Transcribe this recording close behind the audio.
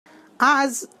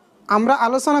আজ আমরা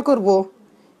আলোচনা করব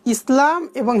ইসলাম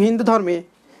এবং হিন্দু ধর্মে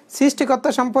সৃষ্টিকর্তা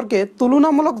সম্পর্কে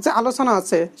তুলনামূলক যে আলোচনা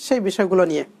আছে সেই বিষয়গুলো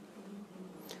নিয়ে।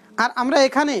 আর আমরা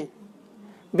এখানে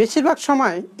বেশিরভাগ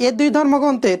সময় এ দুই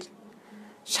ধর্মগ্রন্থের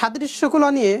সাদৃশ্যগুলো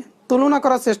নিয়ে তুলনা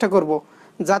করার চেষ্টা করব,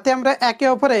 যাতে আমরা একে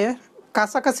অপরের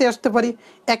কাছাকাছি আসতে পারি,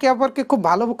 একে অপরকে খুব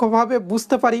ভালোভাবে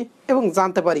বুঝতে পারি এবং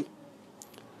জানতে পারি।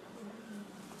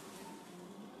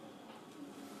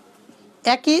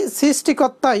 একই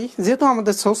সৃষ্টিকর্তাই যেহেতু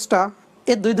আমাদের স্রষ্টা,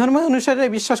 এ দুই ধর্মের অনুসারে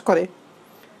বিশ্বাস করে,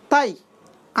 তাই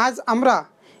আজ আমরা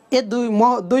এ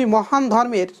দুই মহান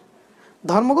ধর্মের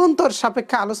ধর্মগ্রন্থর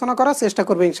সাপেক্ষে আলোচনা করার চেষ্টা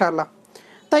করব ইনশাআল্লাহ।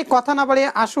 তাই কথা না বাড়িয়ে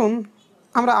আসুন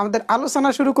আমরা আমাদের আলোচনা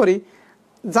শুরু করি,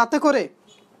 যাতে করে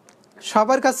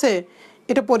সবার কাছে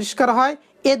এটা পরিষ্কার হয়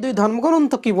এ দুই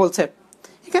ধর্মগ্রন্থ কী বলছে।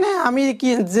 এখানে আমি কি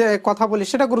যে কথা বলি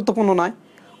সেটা গুরুত্বপূর্ণ নয়,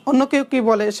 অন্য কেউ কী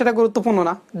বলে সেটা গুরুত্বপূর্ণ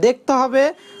না, দেখতে হবে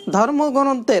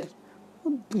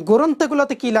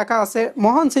গ্রন্থগুলোতে কী লেখা আছে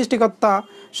মহান সৃষ্টিকর্তা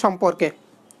সম্পর্কে।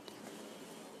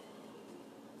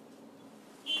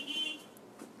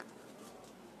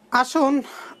 আসুন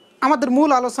আমাদের মূল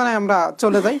আলোচনায় আমরা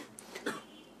চলে যাই।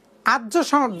 আর্য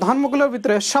ধর্মগুলোর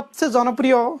ভিতরে সবচেয়ে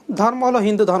জনপ্রিয় ধর্ম হলো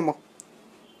হিন্দু ধর্ম।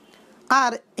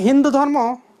 আর হিন্দু ধর্ম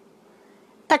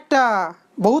একটা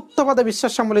বহুত্ববাদে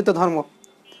বিশ্বাস সম্বলিত ধর্ম।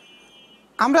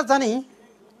 আমরা জানি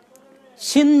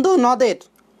সিন্ধু নদের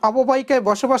অববাহিকায়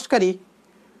বসবাসকারী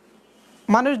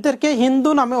মানুষদেরকে হিন্দু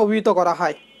নামে অভিহিত করা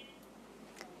হয়।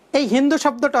 এই হিন্দু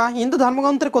শব্দটা হিন্দু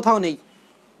ধর্মগ্রন্থের কোথাও নেই,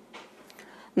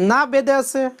 না বেদে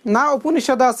আছে, না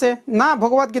উপনিষদে আছে, না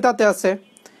ভগবদ্গীতাতে আছে,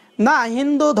 না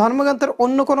হিন্দু ধর্মগ্রন্থের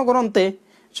অন্য কোনো গ্রন্থে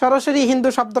সরাসরি হিন্দু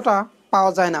শব্দটা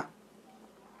পাওয়া যায় না।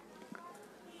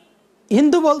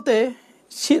 হিন্দু বলতে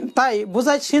তাই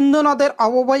বোঝায় সিন্ধু নদের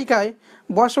অববাহিকায়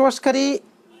বসবাসকারী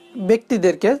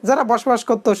ব্যক্তিদেরকে, যারা বসবাস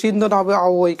করতো সিন্ধু নদের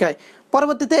অববাহিকায়।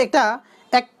 পরবর্তীতে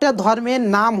একটা ধর্মের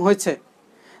নাম হয়েছে,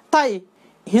 তাই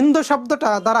হিন্দু শব্দটা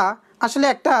দ্বারা আসলে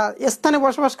একটা স্থানে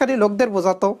বসবাসকারী লোকদের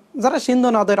বোঝাতো যারা সিন্ধু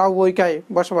নদের অববাহিকায়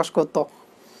বসবাস করত।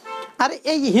 আর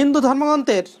এই হিন্দু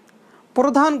ধর্মগ্রন্থের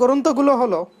প্রধান গ্রন্থগুলো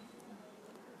হলো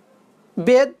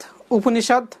বেদ,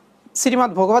 উপনিষদ,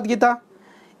 শ্রীমদ্ ভগবদ্গীতা,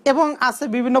 এবং আছে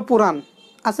বিভিন্ন পুরাণ,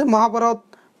 আছে মহাভারত,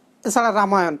 এছাড়া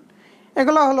রামায়ণ।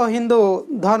 এগুলো হলো হিন্দু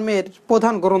ধর্মের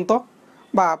প্রধান গ্রন্থ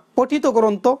বা পঠিত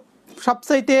গ্রন্থ,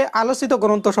 সবচাইতে আলোচিত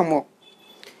গ্রন্থসমূহ।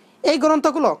 এই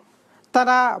গ্রন্থগুলো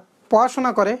তারা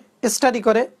পড়াশোনা করে, স্টাডি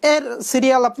করে। এর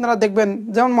সিরিয়াল আপনারা দেখবেন,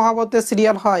 যেমন মহাভারতের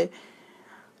সিরিয়াল হয়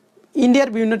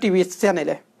ইন্ডিয়ার বিভিন্ন টিভি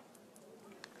চ্যানেলে।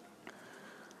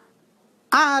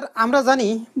 আর আমরা জানি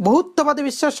বহুত্ববাদী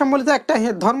বিশ্বাস সম্বলিত একটা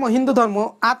ধর্ম হিন্দু ধর্ম।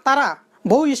 আর তারা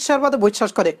বহু ঈশ্বরবাদে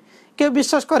বিশ্বাস করে। কেউ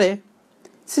বিশ্বাস করে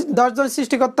 10 জন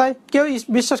সৃষ্টিকর্তায়, কেউ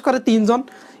বিশ্বাস করে 3 জন,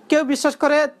 কেউ বিশ্বাস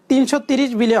করে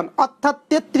 330 বিলিয়ন অর্থাৎ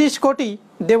 33 কোটি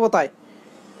দেবতায়।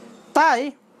 তাই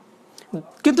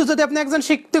কিন্তু যদি আপনি একজন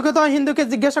শিক্ষিত হিন্দুকে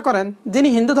জিজ্ঞাসা করেন, যিনি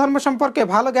হিন্দু ধর্ম সম্পর্কে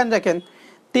ভালো জ্ঞান রাখেন,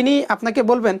 তিনি আপনাকে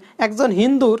বলবেন একজন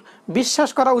হিন্দুর বিশ্বাস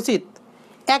করা উচিত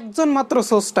একজন মাত্র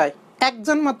স্রষ্টায়,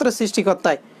 একজন মাত্র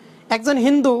সৃষ্টিকর্তায়। একজন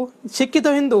হিন্দু, শিক্ষিত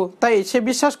হিন্দু, তাই সে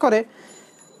বিশ্বাস করে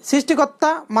সৃষ্টিকর্তা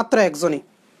মাত্র একজনই।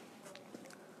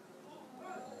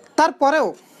 তারপরেও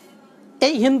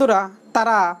এই হিন্দুরা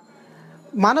তারা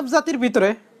মানব জাতির ভিতরে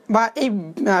বা এই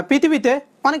পৃথিবীতে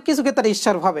অনেক কিছুকে তারা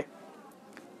ঈশ্বর ভাবে।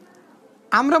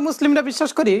 আমরা মুসলিমরা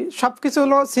বিশ্বাস করি সব কিছু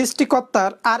হলো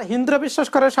সৃষ্টিকর্তার, আর হিন্দুরা বিশ্বাস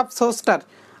করে সব স্রষ্টার,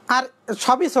 আর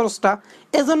সবই স্রষ্টা।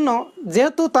 এজন্য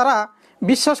যেহেতু তারা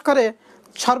বিশ্বাস করে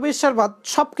সর্বঈশ্বরবাদ,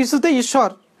 সব কিছুতেই ঈশ্বর,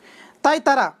 তাই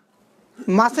তারা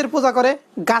মাছের পূজা করে,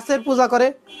 গাছের পূজা করে,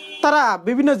 তারা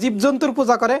বিভিন্ন জীবজন্তুর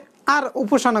পূজা করে আর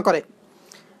উপাসনা করে,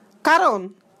 কারণ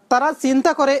তারা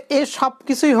চিন্তা করে এই সব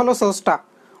কিছুই হলো স্রষ্টা।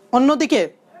 অন্যদিকে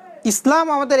ইসলাম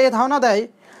আমাদের এই ধারণা দেয়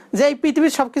যে এই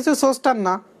পৃথিবীর সব কিছু স্রষ্টার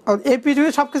না, এই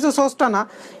পৃথিবীর সব কিছু স্রষ্টা না,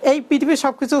 এই পৃথিবীর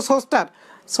সব কিছু স্রষ্টার।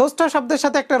 স্রষ্টা শব্দের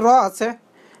সাথে একটা র আছে।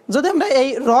 যদি আমরা এই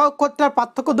র কোটার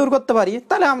পার্থক্য দূর করতে পারি,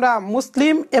 তাহলে আমরা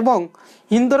মুসলিম এবং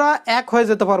হিন্দুরা এক হয়ে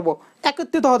যেতে পারবো,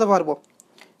 একত্রিত হতে পারবো।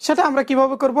 সেটা আমরা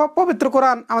কিভাবে করব? পবিত্র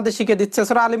কোরআন আমাদের শিখিয়ে দিচ্ছে।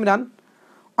 সূরা আল ইমরান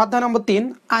অধ্যায় নম্বর 3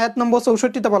 আয়াত নম্বর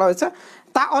 64-তে বলা হয়েছে,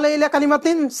 তা আলাইলা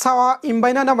কালিমাতিন সাওয়া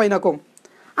ইমবাইনানা বাইনাকুম।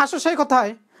 আসো সেই কথায়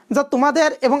যা তোমাদের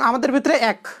এবং আমাদের ভিতরে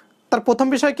এক। তার প্রথম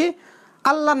বিষয় কি?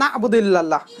 আল্লাহ না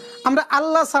আবুদুল্লাহ, আমরা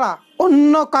আল্লাহ ছাড়া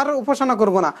অন্য কারো উপাসনা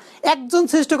করব না। একজন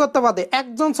সৃষ্টিকর্তা বাদে,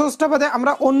 একজন স্রষ্টা বাদে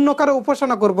আমরা অন্য কারো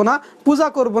উপাসনা করব না, পূজা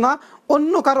করব না,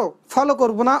 অন্য কারো ফলো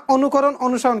করব না,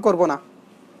 অনুসরণ করব না।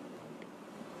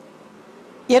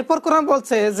 এরপর কোরআন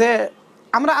বলছে যে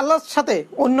আমরা আল্লাহর সাথে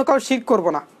অন্য কারো শিরক করব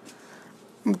না।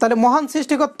 তাহলে মহান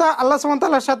সৃষ্টিকর্তা আল্লাহ সুবহানাহু ওয়া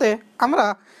তাআলার সাথে আমরা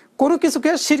কোনো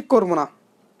কিছুকে শিরক করব না।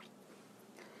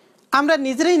 আমরা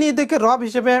নিজেরাই নিজেদেরকে রব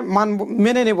হিসেবে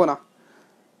মেনে নেব না।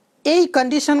 এই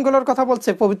কন্ডিশনগুলোর কথা বলছে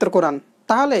পবিত্র কোরআন।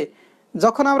 তাহলে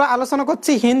যখন আমরা আলোচনা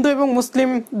করছি হিন্দু এবং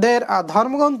মুসলিমদের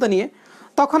ধর্মগ্রন্থ নিয়ে,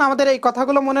 তখন আমাদের এই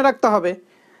কথাগুলো মনে রাখতে হবে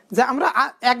যে আমরা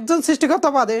একজন সৃষ্টিকর্তা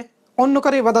বাদে অন্য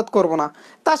কারো ইবাদত করব না,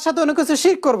 তার সাথে অন্য কিছু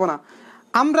শিরক করব না,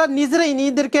 আমরা নিজেরাই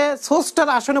নিজেদেরকে স্রষ্টার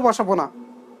আসনে বসাবো না।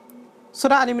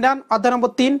 সূরা আল ইমরান অধ্যায়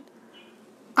নম্বর 3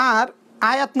 আর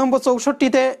আয়াত নম্বর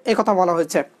 64-তে এই কথা বলা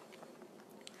হয়েছে।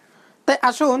 তাই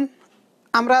আসুন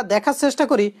আমরা দেখার চেষ্টা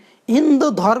করি হিন্দু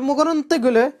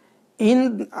ধর্মগ্রন্থগুলো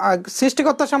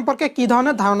সৃষ্টিকর্তা সম্পর্কে কী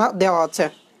ধরনের ধারণা দেওয়া আছে।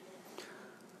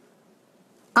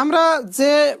 আমরা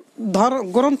যে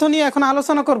গ্রন্থ নিয়ে এখন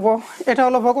আলোচনা করব এটা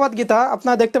হলো ভগবদ গীতা।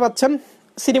 আপনারা দেখতে পাচ্ছেন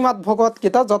শ্রীমদ্ ভগবদ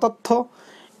গীতা যথার্থ।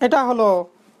 এটা হলো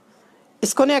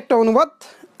ইসকনে একটা অনুবাদ,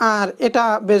 আর এটা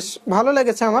বেশ ভালো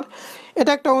লেগেছে আমার।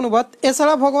 এটা একটা অনুবাদ।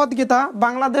 এছাড়া ভগবদ গীতা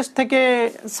বাংলাদেশ থেকে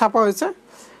ছাপা হয়েছে,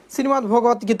 শ্রীমদ্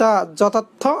ভগবদ গীতা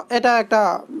যথার্থ, এটা একটা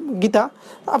গীতা।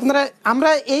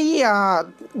 আমরা এই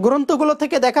গ্রন্থগুলো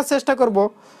থেকে দেখার চেষ্টা করব,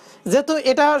 যেহেতু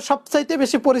এটা সবচাইতে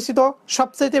বেশি পরিচিত,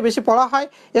 সবচাইতে বেশি পড়া হয়,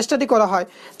 স্টাডি করা হয়,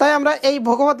 তাই আমরা এই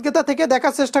ভগবদ গীতা থেকে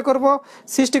দেখার চেষ্টা করব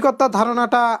সৃষ্টিকর্তার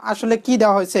ধারণাটা আসলে কি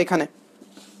দেওয়া হয়েছে এখানে।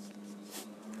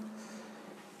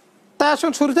 তাই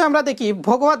আসুন শুরুতে আমরা দেখি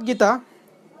ভগবদ গীতা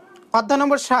অধ্যায়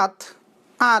নম্বর 7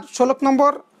 আর শ্লোক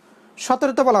নম্বর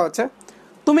 17-তে বলা হচ্ছে,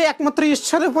 তুমি একমাত্র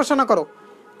ঈশ্বরের উপাসনা করো,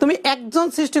 তুমি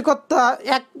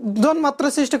একজন মাত্র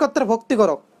সৃষ্টিকর্তার ভক্তি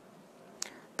করো।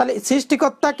 তাহলে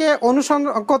সৃষ্টিকর্তাকে অনুসরণ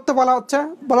করতে বলা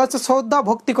হচ্ছে শ্রদ্ধা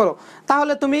ভক্তি করো,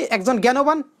 তাহলে তুমি একজন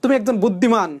জ্ঞানবান, তুমি একজন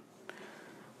বুদ্ধিমান।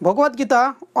 ভগবদ গীতা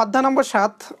অধ্যায় নম্বর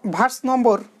 7 ভার্স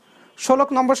নম্বর শ্লোক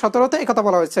নম্বর 17-তে এই কথা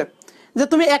বলা হয়েছে যে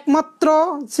তুমি একমাত্র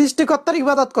সৃষ্টিকর্তার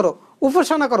ইবাদত করো,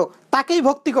 উপাসনা করো, তাকেই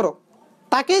ভক্তি করো,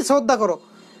 তাকেই শ্রদ্ধা করো,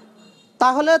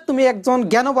 তাহলে তুমি একজন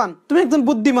জ্ঞানবান, তুমি একজন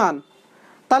বুদ্ধিমান।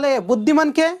 তাহলে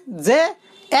বুদ্ধিমানকে যে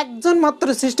একজন মাত্র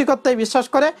সৃষ্টিকর্তায় বিশ্বাস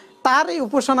করে, তারই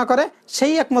উপাসনা করে,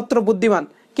 সেই একমাত্র বুদ্ধিমান।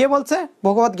 কে বলছে?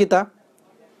 ভগবদ গীতা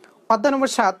অধ্যায় নম্বর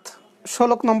 7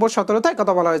 শ্লোক নম্বর 17-তে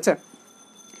কথা বলা হয়েছে।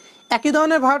 একই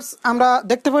ধরনের ভার্স আমরা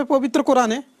দেখতে পাই পবিত্র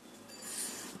কোরআনে।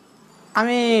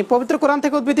 আমি পবিত্র কোরআন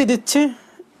থেকে উদ্ধৃতি দিচ্ছি,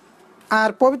 আর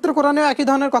পবিত্র কোরআনেও একই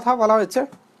ধরনের কথা বলা হয়েছে।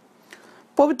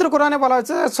 পবিত্র কোরআনে বলা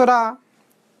হয়েছে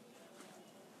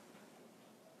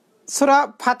সূরা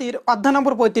ফাতির অধ্যায়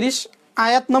নম্বর 35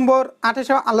 আয়াত নম্বর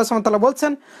 28 আল্লাহ সুবহানাহু ওয়া তাআলা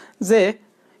বলছেন যে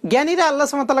জ্ঞানীরা আল্লাহ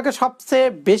সুবহানাহু ওয়া তাআলাকে সবচেয়ে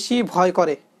বেশি ভয়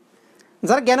করে,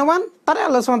 যারা জ্ঞানবান তারা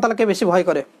আল্লাহ সুবহানাহু ওয়া তাআলাকে বেশি ভয়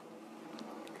করে।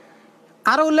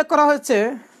 আরও উল্লেখ করা হয়েছে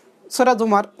সূরা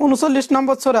জুমার 39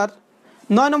 নম্বর সূরার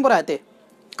 9 নম্বর আয়াতে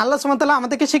আল্লাহ সুবহানাহু ওয়া তাআলা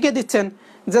আমাদেরকে শিখিয়ে দিচ্ছেন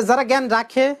যে যারা জ্ঞান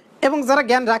রাখে এবং যারা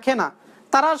জ্ঞান রাখে না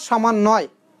তারা সমান নয়।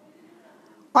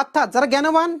 অর্থাৎ যারা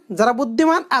জ্ঞানবান, যারা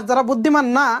বুদ্ধিমান, আর যারা বুদ্ধিমান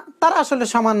না, তারা আসলে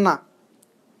সমান না।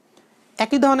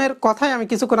 একই ধরনের কথাই আমি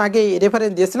কিছুক্ষণ আগেই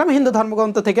রেফারেন্স দিয়েছিলাম হিন্দু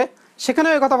ধর্মগ্রন্থ থেকে।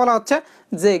 সেখানেও এই কথা বলা হচ্ছে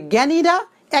যে জ্ঞানীরা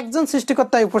একজন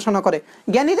সৃষ্টিকর্তায় উপাসনা করে,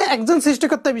 জ্ঞানীরা একজন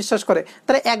সৃষ্টিকর্তায় বিশ্বাস করে,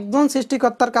 তারা একজন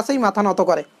সৃষ্টিকর্তার কাছেই মাথা নত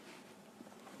করে।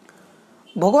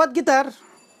 ভগবদ গীতার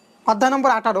অধ্যায়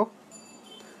নম্বর 18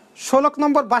 শ্লোক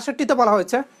নম্বর 62-তে বলা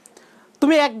হয়েছে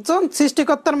তুমি একজন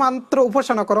সৃষ্টিকর্তার মাত্র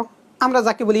উপাসনা করো, আমরা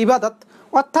যাকে বলি ইবাদত।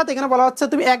 অর্থাৎ এখানে বলা হচ্ছে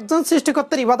তুমি একজন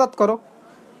সৃষ্টিকর্তার ইবাদত করো,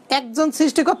 একজন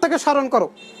সৃষ্টিকর্তাকে স্মরণ করো,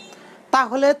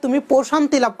 তাহলে তুমি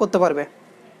প্রশান্তি লাভ করতে পারবে।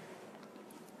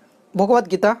 ভগবদ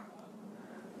গীতা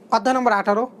অধ্যায় নম্বর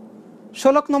 18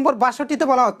 শ্লোক নম্বর 62-তে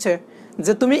বলা হচ্ছে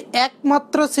যে তুমি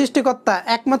একমাত্র সৃষ্টিকর্তা,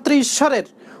 একমাত্র ঈশ্বরের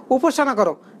উপাসনা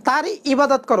করো, তারই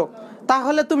ইবাদত করো,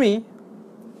 তাহলে তুমি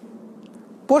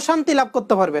প্রশান্তি লাভ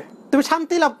করতে পারবে, তুমি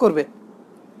শান্তি লাভ করবে।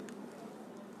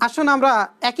 আসুন আমরা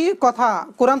একই কথা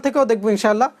কোরআন থেকেও দেখব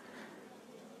ইনশাআল্লাহ।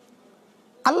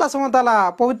 আল্লাহ সুবহানাহু ওয়া তাআলা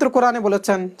পবিত্র কোরআনে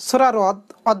বলেছেন সূরা রদ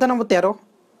অধ্যায় নম্বর 13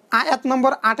 আয়াত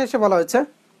নম্বর 28-এ বলা হয়েছে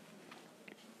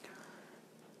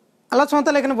আল্লাহ সুবহানাহু ওয়া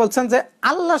তাআলা এখানে বলছেন যে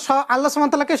আল্লাহ সুবহানাহু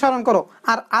ওয়া তাআলাকে স্মরণ করো,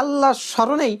 আর আল্লাহর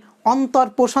স্মরণেই অন্তর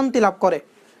প্রশান্তি লাভ করে।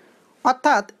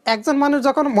 অর্থাৎ একজন মানুষ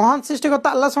যখন মহান সৃষ্টিকর্তা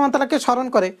আল্লাহ সুবহানাহু ওয়া তাআলাকে স্মরণ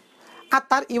করে আর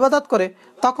তার ইবাদত করে,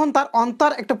 তখন তার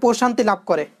অন্তর একটা প্রশান্তি লাভ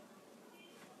করে।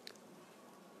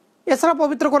 এছাড়া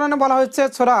পবিত্র কোরআনে বলা হয়েছে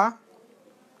সূরা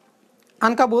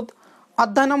আনকাবুত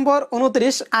অধ্যায় নম্বর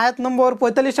 29 আয়াত নম্বর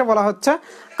 45-এ বলা হচ্ছে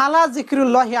আলা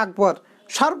যিকরুল্লাহি আকবর,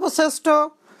 সর্বশ্রেষ্ঠ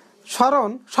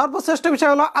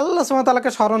বিষয় হলো আল্লাহ সুবহানাহু ওয়া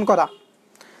তাআলাকে স্মরণ করা।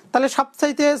 তাহলে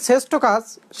সবচাইতে শ্রেষ্ঠ কাজ,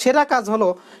 সেরা কাজ হলো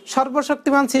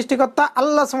সর্বশক্তিমান সৃষ্টিকর্তা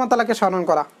আল্লাহ সুবহানাহু ওয়া তাআলাকে স্মরণ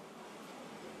করা।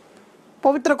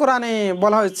 পবিত্র কোরআনে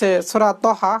বলা হয়েছে সূরা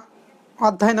তহা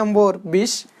অধ্যায় নম্বর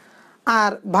 20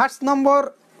 আর ভার্স নম্বর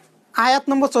আয়াত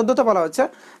নম্বর 14-তে বলা হচ্ছে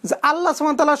যে আল্লাহ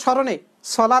সুবহানাহু ওয়া তাআলার স্মরণে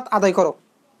সালাত আদায় করো।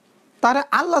 তাহলে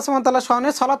আল্লাহ সুবহানাহু ওয়া তাআলার স্মরণে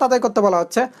সালাত আদায় করতে বলা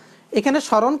হচ্ছে, এখানে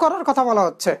স্মরণ করার কথা বলা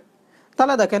হচ্ছে।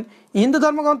 তাহলে দেখেন হিন্দু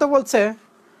ধর্মগ্রন্থ বলছে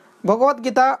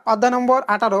ভগবদ্গীতা অধ্যায় নম্বর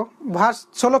 18 ভার্স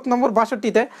শ্লোক নম্বর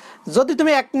 62-তে, যদি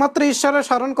তুমি একমাত্র ঈশ্বরের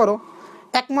স্মরণ করো,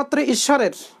 একমাত্র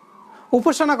ঈশ্বরের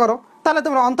উপাসনা করো, তাহলে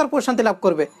তোমরা অন্তর প্রশান্তি লাভ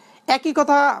করবে। একই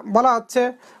কথা বলা হচ্ছে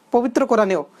পবিত্র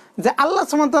কোরআনেও, যে আল্লাহ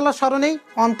সুবহানাহু ওয়া তাআলার স্মরণেই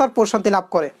অন্তর প্রশান্তি লাভ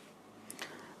করে।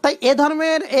 তাই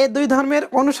এই দুই ধর্মের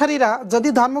অনুসারীরা যদি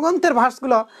ধর্মগ্রন্থের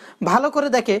ভার্সগুলো ভালো করে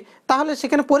দেখে, তাহলে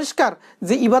সেখানে পরিষ্কার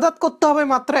যে ইবাদত করতে হবে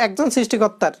মাত্র একজন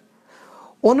সৃষ্টিকর্তার,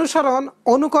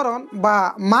 অনুকরণ বা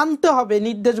মানতে হবে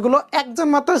নির্দেশগুলো একজন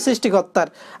মাত্র সৃষ্টিকর্তার।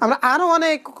 আমরা আরও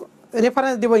অনেক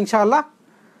রেফারেন্স দিব ইনশাআল্লাহ,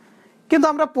 কিন্তু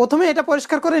আমরা প্রথমে এটা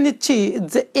পরিষ্কার করে নিচ্ছি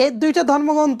যে এই দুইটা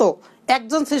ধর্মগ্রন্থ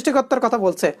একজন সৃষ্টিকর্তার কথা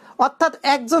বলছে, অর্থাৎ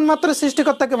একজন মাত্র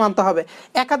সৃষ্টিকর্তাকে মানতে হবে,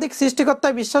 একাধিক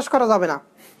সৃষ্টিকর্তায় বিশ্বাস করা যাবে না।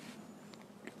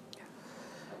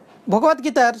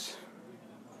 ভগবদ্গীতার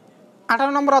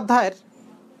 18 নম্বর অধ্যায়ের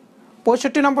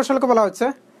 65 নম্বর শ্লোকে বলা হচ্ছে,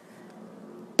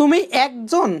 তুমি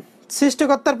একজন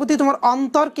সৃষ্টিকর্তার প্রতি তোমার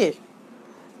অন্তরকে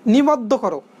নিবদ্ধ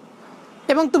করো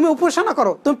এবং তুমি উপাসনা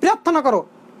করো, তুমি প্রার্থনা করো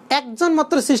একজন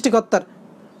মাত্র সৃষ্টিকর্তার,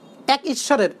 এক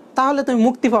ঈশ্বরের, তাহলে তুমি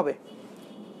মুক্তি পাবে।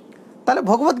 তাহলে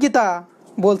ভগবদ্গীতা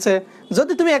বলছে,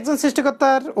 যদি তুমি একজন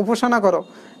সৃষ্টিকর্তার উপাসনা করো,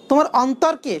 তোমার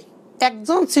অন্তরকে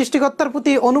একজন সৃষ্টিকর্তার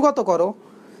প্রতি অনুগত করো,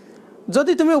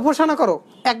 যদি তুমি উপাসনা করো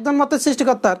একজন মাত্র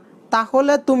সৃষ্টিকর্তার,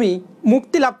 তাহলে তুমি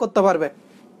মুক্তি লাভ করতে পারবে।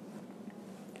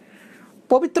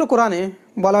 পবিত্র কোরআনে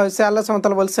বলা হয়েছে, আল্লাহ সুবহানাহু ওয়া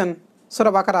তাআলা বলছেন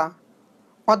সূরা বাকারা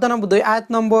অধ্যায় নম্বর 2 আয়াত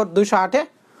নম্বর 208,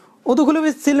 উদখুলু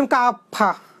ফিস-সিলমি কাফা।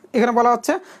 এখানে বলা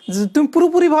হচ্ছে যে তুমি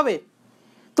পুরোপুরিভাবে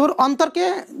তোমার অন্তরকে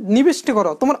নিবিষ্ট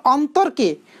করো, তোমার অন্তরকে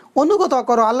অনুগত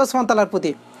করো আল্লাহ সুবহানাহু ওয়া তাআলার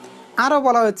প্রতি। আরও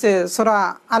বলা হয়েছে সূরা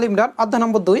আল ইমরান অধ্যায়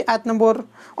নম্বর 3 আয়াত নম্বর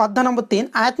 3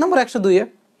 আয়াত নম্বর 102-এ,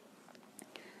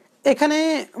 এখানে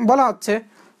বলা হচ্ছে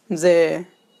যে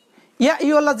ইয়া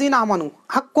আইয়ুহাল্লাযীনা আমানু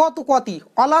হাক্কা তুকাতি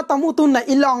ওয়ালা তামুতুন্না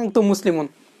ইল্লা ওয়া আনতুম মুসলিমুন।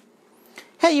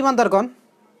 হে ঈমানদারগণ,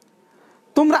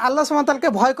 তোমরা আল্লাহ সুবহানাহু ওয়া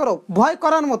তাআলাকে ভয় করো, ভয়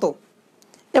করার মতো,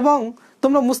 এবং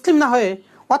তোমরা মুসলিম না হয়ে,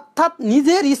 অর্থাৎ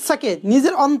নিজের ইচ্ছাকে,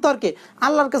 নিজের অন্তরকে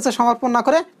আল্লাহর কাছে সমর্পণ না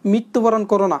করে মৃত্যুবরণ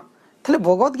করো না। তাহলে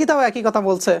ভগবদ্গীতাও একই কথা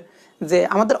বলছে যে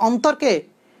আমাদের অন্তরকে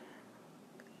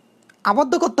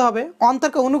আবদ্ধ করতে হবে,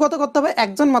 অন্তরকে অনুগত করতে হবে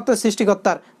একজন মাত্র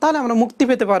সৃষ্টিকর্তার, তাহলে আমরা মুক্তি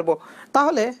পেতে পারবো।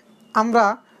 তাহলে আমরা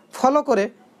ফলো করে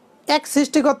এক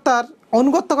সৃষ্টিকর্তার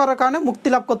অনুগত করার কারণে মুক্তি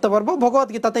লাভ করতে পারবো।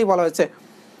 ভগবদ্গীতাতেই বলা হয়েছে,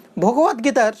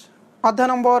 ভগবদ্গীতার অধ্যায়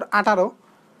নম্বর 18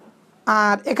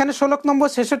 আর এখানে শ্লোক নম্বর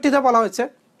 66-তে বলা হয়েছে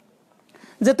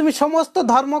যে তুমি সমস্ত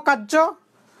ধর্মকার্য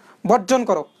বর্জন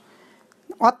করো,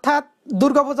 অর্থাৎ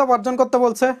দুর্গাপূজা বর্জন করতে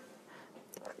বলছে।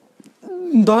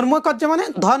 ধর্মকার্য মানে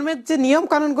ধর্মের যে নিয়ম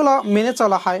কানুনগুলো মেনে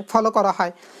চলা হয়, ফলো করা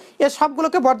হয়, এ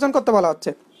সবগুলোকে বর্জন করতে বলা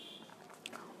হচ্ছে।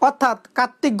 অর্থাৎ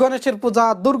কার্তিক গণেশের পূজা,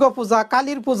 দুর্গা পূজা,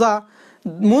 কালীর পূজা,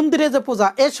 মন্দিরে যে পূজা,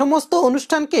 এই সমস্ত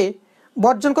অনুষ্ঠানকে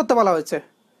বর্জন করতে বলা হয়েছে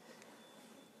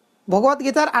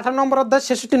ভগবদ্গীতার 18 নম্বর অধ্যায়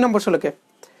 66 নম্বর শ্লোকে।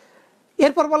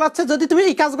 এরপর বলা হচ্ছে, যদি তুমি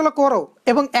এই কাজগুলো করো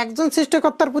এবং একজন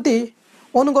সৃষ্টিকর্তার প্রতি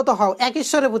অনুগত হও, এক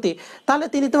ঈশ্বরের প্রতি, তাহলে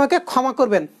তিনি তোমাকে ক্ষমা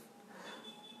করবেন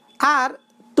আর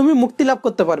তুমি মুক্তি লাভ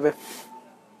করতে পারবে।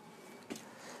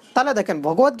 তাহলে দেখেন,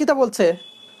 ভগবদ্গীতা বলছে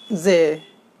যে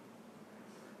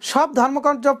সব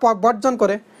ধর্মকার্য বর্জন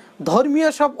করে ধর্মীয়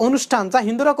সব অনুষ্ঠান যা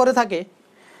হিন্দুরা করে থাকে,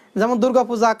 যেমন দুর্গা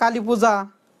পূজা, কালী পূজা,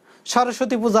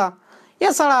 সরস্বতী পূজা,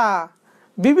 এছাড়া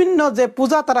বিভিন্ন যে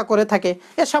পূজা তারা করে থাকে,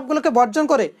 এ সবগুলোকে বর্জন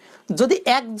করে যদি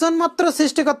একজন মাত্র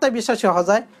সৃষ্টিকর্তায় বিশ্বাসী হওয়া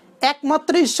যায়,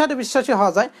 একমাত্র ঈশ্বরে বিশ্বাসী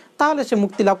হওয়া যায়, তাহলে সে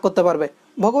মুক্তি লাভ করতে পারবে।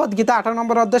 ভগবদ্গীতা 18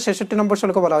 নম্বর অধ্যায় 66 নম্বর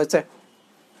শ্লোকে বলা হয়েছে।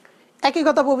 একই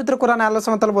কথা পবিত্র কোরআনে আল্লাহ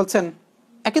সুবহানাহু ওয়া তাআলা বলছেন,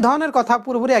 একই ধরনের কথা,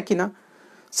 পুরোপুরি একই না।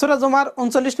 সূরা জুমার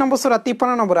 39 নম্বর সূরা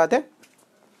 53 নম্বর আয়াতে,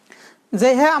 যে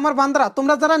হে আমার বান্দারা,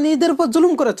 তোমরা যারা নিজেদের উপর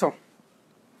জুলুম করেছো,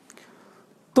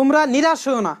 তোমরা নিরাশ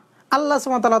হও না, আল্লাহ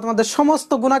সুবহানাহু ওয়া তাআলা তোমাদের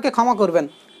সমস্ত গুনাহকে ক্ষমা করবেন।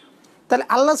 তাহলে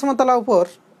আল্লাহ সুবহানাহু ওয়া তাআলার উপর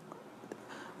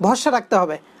ভরসা রাখতে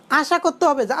হবে, আশা করতে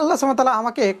হবে যে আল্লাহ সুবহানাহু ওয়া তাআলা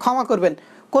আমাকে ক্ষমা করবেন,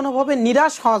 কোনোভাবে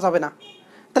নিরাশ হওয়া যাবে না।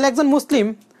 তাহলে একজন মুসলিম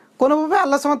কোনোভাবে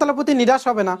আল্লাহ সুবহানাহু ওয়া তাআলার প্রতি নিরাশ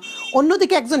হবে না।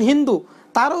 অন্যদিকে একজন হিন্দু,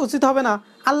 তারও উচিত হবে না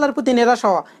আল্লাহর প্রতি নিরাশ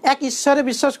হওয়া, এক ঈশ্বরে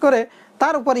বিশ্বাস করে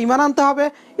তার উপর ঈমান আনতে হবে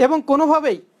এবং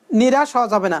কোনোভাবেই নিরাশ হওয়া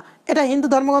যাবে না। এটা হিন্দু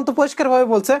ধর্মগ্রন্থ পরিষ্কারভাবে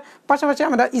বলছে, পাশাপাশি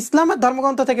আমরা ইসলামের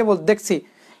ধর্মগ্রন্থ থেকে দেখছি।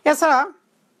 এছাড়া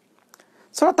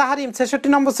সূরা তাহরিম 66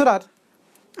 নম্বর সূরার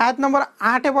আয়াত নম্বর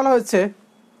 8-এ বলা হয়েছে,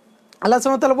 আল্লাহ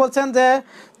সুবহানাহু ওয়া তাআলা বলছেন যে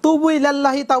তুবু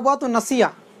ইলাল্লাহি তাওবাতুন নাসিয়া,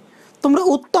 তোমরা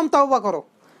উত্তম তওবা করো,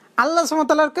 আল্লাহ সুবহানাহু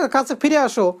ওয়া তাআলার কাছে ফিরে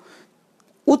আসো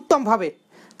উত্তমভাবে।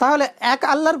 তাহলে এক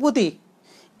আল্লাহর প্রতি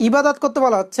ইবাদত করতে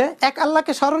বলা হচ্ছে, এক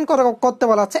আল্লাহকে স্মরণ করতে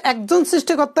বলা হচ্ছে, একজন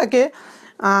সৃষ্টিকর্তাকে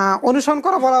অনুসরণ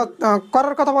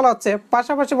করার কথা বলা হচ্ছে,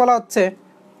 পাশাপাশি বলা হচ্ছে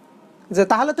যে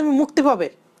তাহলে তুমি মুক্তি পাবে।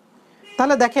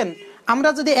 তাহলে দেখেন, আমরা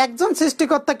যদি একজন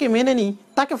সৃষ্টিকর্তাকে মেনে নিই,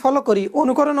 তাকে ফলো করি,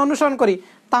 অনুসরণ করি,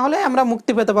 তাহলে আমরা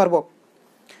মুক্তি পেতে পারবো।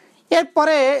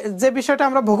 এরপরে যে বিষয়টা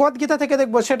আমরা ভগবদ্গীতা থেকে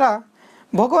দেখব, সেটা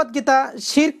ভগবদ্গীতা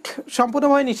শিরক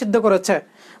সম্পূর্ণভাবে নিষিদ্ধ করেছে।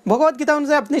 ভগবদ্গীতা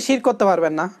অনুযায়ী আপনি শিরক করতে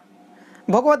পারবেন না।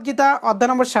 ভগবদ্গীতা অধ্যায়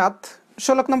নম্বর 7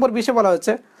 শ্লোক নম্বর 20 বলা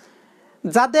হয়েছে,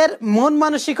 যাদের মন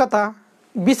মানসিকতা,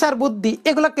 বিচার বুদ্ধি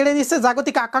এগুলো কেড়ে নিচ্ছে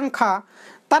জাগতিক আকাঙ্ক্ষা,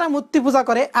 তারা মূর্তি পূজা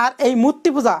করে। আর এই মূর্তি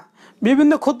পূজা,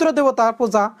 বিভিন্ন ক্ষুদ্র দেবতার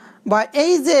পূজা বা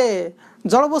এই যে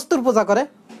জড়বস্তুর পূজা করে,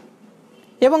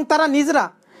 এবং তারা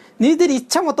নিজেদের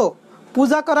ইচ্ছা মতো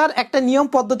পূজা করার একটা নিয়ম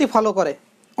পদ্ধতি ফলো করে,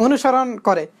 অনুসরণ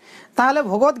করে। তাহলে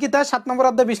ভগবদ্গীতা 7 নম্বর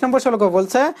অধ্যায় 20 নম্বর শ্লোকে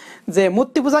বলছে যে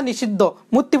মূর্তি পূজা নিষিদ্ধ,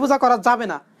 মূর্তি পূজা করা যাবে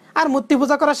না, আর মূর্তি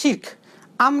পূজা করা শিরক।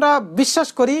 আমরা বিশ্বাস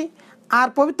করি, আর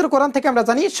পবিত্র কোরআন থেকে আমরা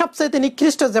জানি সবচাইতে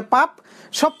নিকৃষ্ট যে পাপ,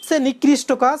 সবচেয়ে নিকৃষ্ট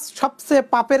কাজ, সবচেয়ে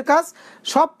পাপের কাজ,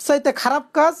 সবচাইতে খারাপ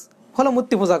কাজ হলো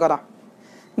মূর্তি পূজা করা,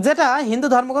 যেটা হিন্দু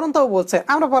ধর্মগ্রন্থও বলছে।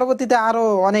 আমরা পরবর্তীতে আরও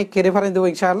অনেক রেফারেন্স দেবো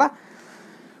ইনশাআল্লাহ।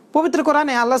 পবিত্র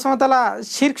কোরআনে আল্লাহ সুবহানাহু ওয়া তাআলা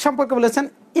শিরক সম্পর্কে বলেছেন,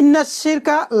 ইন্নাশ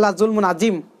শিরকা লা যুলমুন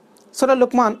আজিম, সূরা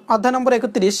লুকমান অধ্যায় নম্বর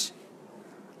 31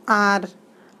 আর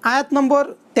আয়াত নম্বর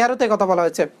 13-তে কথা বলা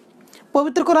হয়েছে।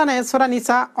 পবিত্র কোরআনে সূরা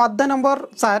নিসা অধ্যায় নম্বর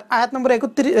 4 আয়াত নম্বর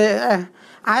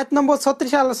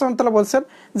 36 আল্লাহ সুবহানাহু ওয়া তাআলা বলছেন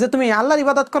যে তুমি আল্লাহর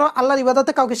ইবাদত করো, আল্লাহর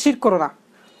ইবাদতে কাউকে শিরক করো না।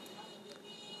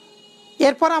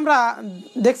 এরপর আমরা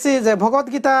দেখছি যে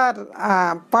ভগবদ্গীতার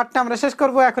পাঠটা আমরা শেষ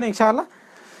করব এখন ইনশাআল্লাহ।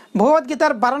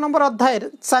 ভগবদ্গীতার 12 নম্বর অধ্যায়ের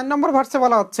 4 নম্বর ভার্সে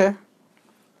বলা হচ্ছে,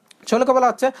 শ্লোকে বলা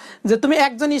হচ্ছে যে তুমি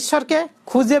একজন ঈশ্বরকে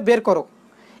খুঁজে বের করো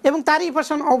এবং তারই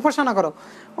উপাসনা করো।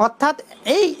 অর্থাৎ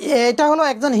এটা হলো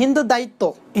একজন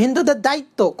হিন্দুদের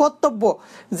দায়িত্ব, কর্তব্য,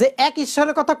 যে এক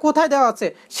ঈশ্বরের কথা কোথায় দেওয়া আছে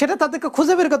সেটা তাদেরকে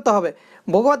খুঁজে বের করতে হবে।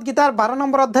 ভগবদ্গীতার 12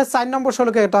 নম্বর অধ্যায় 4 নম্বর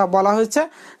শ্লোকে এটা বলা হয়েছে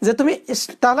যে তুমি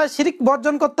তাহলে শিরক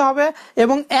বর্জন করতে হবে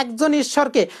এবং একজন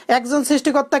ঈশ্বরকে, একজন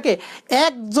সৃষ্টিকর্তাকে,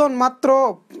 একজন মাত্র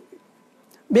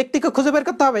ব্যক্তিকে খুঁজে বের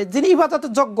করতে হবে যিনি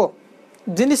ইবাদতের যোগ্য,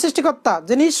 যিনি সৃষ্টিকর্তা,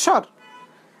 যিনি ঈশ্বর,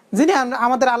 যিনি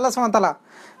আমাদের আল্লাহ সুবহানাহু ওয়া তাআলা।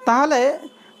 তাহলে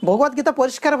ভগবদ্গীতা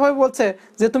পরিষ্কারভাবে বলছে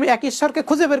যে তুমি এক ঈশ্বরকে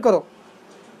খুঁজে বের করো।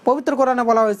 পবিত্র কোরআনে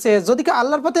বলা হয়েছে যদি কেউ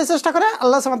আল্লাহর পথে চেষ্টা করে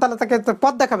আল্লাহ সুবহানাহু ওয়া তাআলা তাকে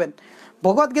পথ দেখাবেন।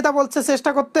 ভগবদ্গীতা বলছে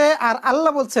চেষ্টা করতে, আর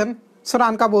আল্লাহ বলছেন সূরা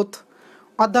আনকাবুত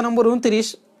অধ্যায় নম্বর 29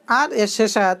 আর এর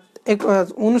শেষ আয়াত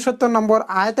 69 নম্বর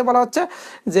আয়াতে বলা হচ্ছে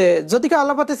যে যদি কেউ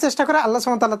আল্লাহর পথে চেষ্টা করে আল্লাহ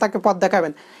সুবহানাহু ওয়া তাআলা তাকে পথ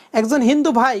দেখাবেন। একজন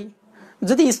হিন্দু ভাই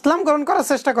যদি ইসলাম গ্রহণ করার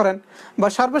চেষ্টা করেন বা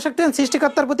সর্বশক্তিমান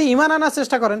সৃষ্টিকর্তার প্রতি ঈমান আনার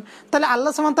চেষ্টা করেন, তাহলে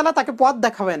আল্লাহ সুবহানাহু ওয়া তাআলা তাকে পথ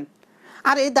দেখাবেন।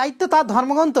 আর এই দায়িত্ব তার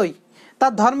ধর্মগ্রন্থই,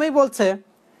 তার ধর্মেই বলছে,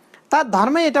 তার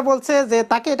ধর্মেই এটা বলছে যে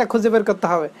তাকে এটা খুঁজে বের করতে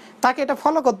হবে, তাকে এটা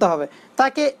ফলো করতে হবে,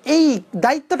 তাকে এই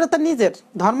দায়িত্বটা তার নিজের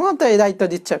ধর্মগ্রন্থ এই দায়িত্ব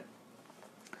দিচ্ছে।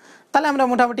 তাহলে আমরা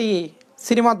মোটামুটি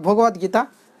শ্রীমদ্ ভগবদ গীতা,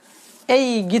 এই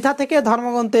গীতা থেকে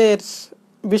ধর্মগ্রন্থের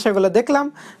বিষয়গুলো দেখলাম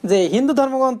যে হিন্দু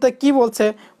ধর্মগ্রন্থে কি বলছে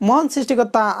মহান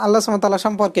সৃষ্টিকর্তা আল্লাহ সুবহানাহু ওয়া তাআলা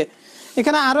সম্পর্কে।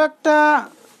 এখানে আরও একটা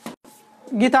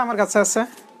গীতা আমার কাছে আছে,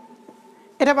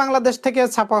 এটা বাংলাদেশ থেকে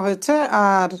ছাপা হয়েছে,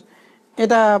 আর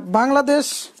এটা বাংলাদেশ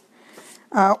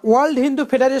ওয়ার্ল্ড হিন্দু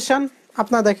ফেডারেশন,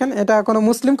 আপনারা দেখেন এটা কোনো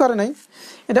মুসলিম করে নাই,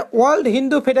 এটা ওয়ার্ল্ড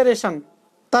হিন্দু ফেডারেশন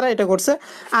তারা এটা করছে।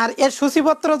 আর এর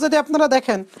সূচিপত্র যদি আপনারা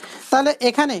দেখেন তাহলে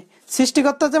এখানে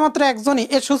সৃষ্টিকর্তা যে মাত্র একজনই,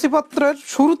 এর সূচিপত্রের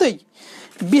শুরুতেই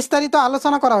বিস্তারিত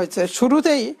আলোচনা করা হয়েছে,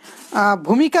 শুরুতেই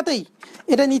ভূমিকাতেই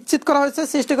এটা নিশ্চিত করা হয়েছে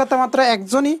সৃষ্টিকর্তা মাত্র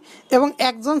একজনই এবং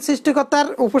একজন সৃষ্টিকর্তার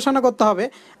উপাসনা করতে হবে।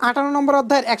 58 নম্বর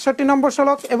অধ্যায়ের 61 নম্বর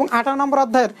শ্লোক এবং 58 নম্বর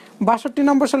অধ্যায়ের 62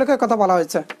 নম্বর শ্লোকের কথা বলা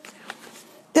হয়েছে।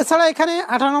 এছাড়া এখানে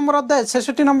 58 নম্বর অধ্যায়ের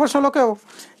 66 নম্বর শ্লোকেও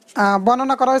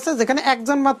বর্ণনা করা হয়েছে যেখানে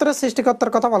একজন মাত্র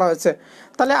সৃষ্টিকর্তার কথা বলা হয়েছে।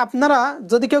 তাহলে আপনারা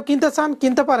যদি কেউ কিনতে চান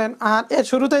কিনতে পারেন, আর এর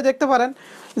শুরুতেই দেখতে পারেন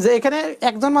যে এখানে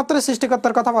একজন মাত্র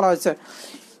সৃষ্টিকর্তার কথা বলা হয়েছে।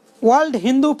 ওয়ার্ল্ড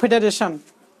হিন্দু ফেডারেশন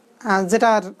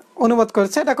যেটার অনুবাদ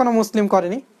করেছে, এটা কোনো মুসলিম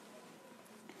করেনি।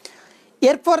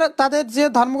 এরপর তাদের যে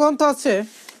ধর্মগ্রন্থ আছে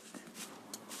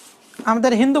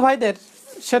আমাদের হিন্দু ভাইদের,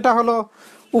 সেটা হলো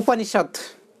উপনিষদ।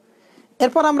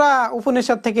 এরপর আমরা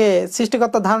উপনিষদ থেকে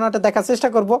সৃষ্টিকর্তার ধারণাটা দেখার চেষ্টা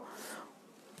করব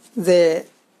যে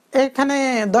এখানে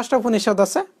 10টা উপনিষদ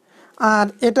আছে, আর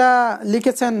এটা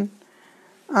লিখেছেন,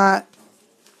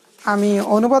 আমি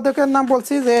অনুবাদকের নাম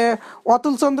বলছি যে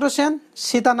অতুল চন্দ্র সেন,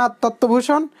 সীতানাথ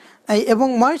তত্ত্বভূষণ এবং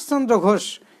মহেশচন্দ্র ঘোষ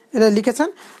এটা লিখেছেন,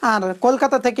 আর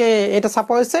কলকাতা থেকে এটা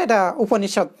ছাপা হয়েছে, এটা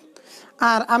উপনিষদ।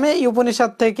 আর আমি এই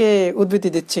উপনিষদ থেকে উদ্ধৃতি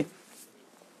দিচ্ছি।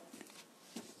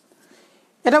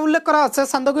 এটা উল্লেখ করা আছে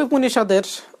ছান্দোক্য উপনিষদের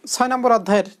 6 নম্বর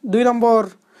অধ্যায়ের 2 নম্বর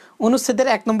অনুচ্ছেদের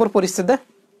 1 নম্বর পরিচ্ছেদে,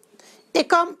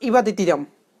 একম ইবাদিতিরম,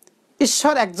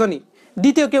 ঈশ্বর একজনই,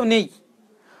 দ্বিতীয় কেউ নেই।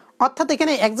 অর্থাৎ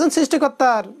এখানে একজন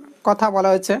সৃষ্টিকর্তার কথা বলা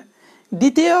হয়েছে,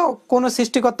 দ্বিতীয় কোনো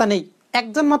সৃষ্টিকর্তা নেই,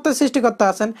 একজন মাত্র সৃষ্টিকর্তা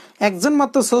আছেন, একজন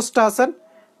মাত্র স্রষ্টা আছেন,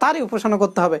 তারই উপাসনা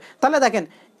করতে হবে। তাহলে দেখেন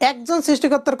একজন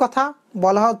সৃষ্টিকর্তার কথা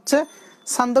বলা হচ্ছে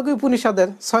ছান্দোক্য উপনিষদের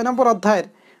 6 নম্বর অধ্যায়ের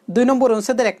 2 নম্বর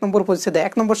অনুচ্ছেদের 1 নম্বর পরিচ্ছেদে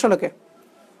 1 নম্বর শ্লোকে।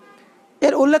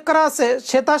 এর উল্লেখ করা আছে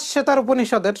শ্বেতার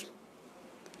উপনিষদের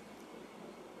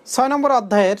 6 নম্বর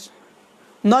অধ্যায়ের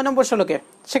 9 নম্বর শ্লোকে।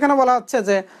 সেখানে বলা হচ্ছে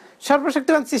যে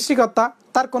সর্বশক্তিমান সৃষ্টিকর্তা,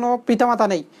 তার কোনো পিতামাতা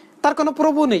নেই, তার কোনো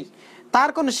প্রভু নেই, তার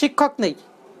কোনো শিক্ষক নেই,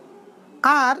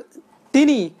 আর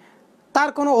তার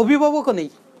কোনো অভিভাবকও নেই।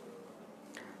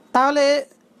 তাহলে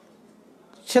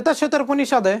শ্বেতার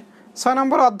উপনিষদে 6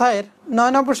 নম্বর অধ্যায়ের 9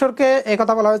 নম্বর শ্লোকে এই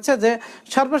কথা বলা হচ্ছে যে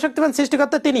সর্বশক্তিমান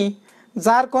সৃষ্টিকর্তা তিনি,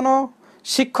 যার কোনো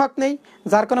শিক্ষক নেই,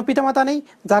 যার কোনো পিতামাতা নেই,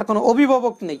 যার কোনো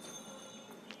অভিভাবক নেই।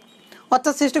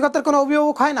 অর্থাৎ সৃষ্টিকর্তার কোনো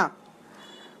অভিভাবক হয় না।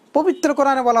 পবিত্র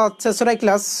কোরআনে বলা হচ্ছে সূরা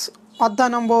ইখলাস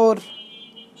অধ্যায় নম্বর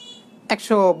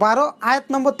 112 আয়াত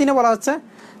নম্বর 3 বলা হচ্ছে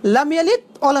লাম ইয়ালিদ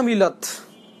ওয়া লাম ইউলাদ,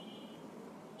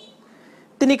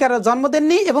 তিনি কারো জন্ম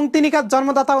দেননি এবং তিনি কার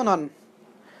জন্মদাতাও নন।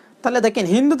 তাহলে দেখেন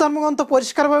হিন্দু ধর্মগ্রন্থ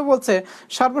পরিষ্কারভাবে বলছে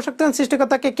সর্বশক্তিমান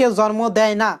সৃষ্টিকর্তাকে কেউ জন্ম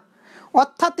দেয় না,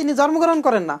 অর্থাৎ তিনি জন্মগ্রহণ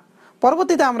করেন না।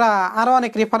 পরবর্তীতে আমরা আরও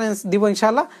অনেক রেফারেন্স দিব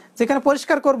ইনশাআল্লাহ, যেখানে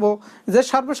পরিষ্কার করব যে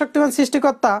সর্বশক্তিমান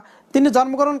সৃষ্টিকর্তা তিনি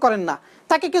জন্মগ্রহণ করেন না,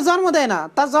 তাকে কেউ জন্ম দেয় না,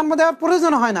 তার জন্ম দেওয়ার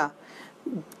প্রয়োজন হয় না।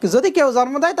 যদি কেউ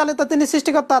জন্ম দেয় তাহলে তো তিনি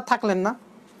সৃষ্টিকর্তা থাকলেন না।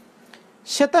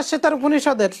 শ্বেতার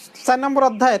উপনিষদের 4 নম্বর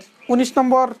অধ্যায়ের 19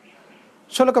 নম্বর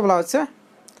শ্লোকে বলা হচ্ছে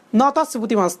নতস্য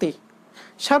প্রতিমাস্তি,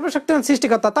 সর্বশক্তিমান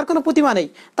সৃষ্টিকর্তা, তার কোনো প্রতিমা নেই,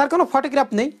 তার কোনো ফটোগ্রাফ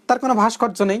নেই, তার কোনো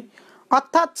ভাস্কর্য নেই।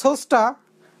 অর্থাৎ স্রষ্টা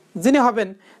যিনি হবেন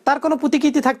তার কোনো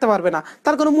প্রতিকৃতি থাকতে পারবে না,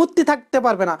 তার কোনো মূর্তি থাকতে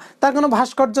পারবে না, তার কোনো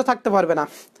ভাস্কর্য থাকতে পারবে না।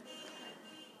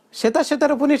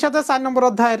 শ্বেতার উপনিষদের 4 নম্বর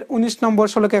অধ্যায়ের 19 নম্বর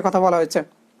শ্লোকে কথা বলা হয়েছে।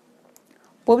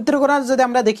 পবিত্র কোরআন যদি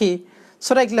আমরা দেখি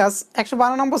সূরা ইখলাস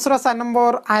 112 নম্বর সূরা 4 নম্বর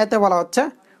আয়াতে বলা হচ্ছে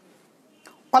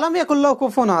ওয়ালাম ইয়াকুল্লাহু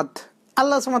কুফুওয়ান আহাদ,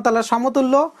 আল্লাহ সুবহানাহু ওয়া তাআলার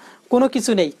সমতুল্য কোনো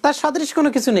কিছু নেই, তার সদৃশ কোনো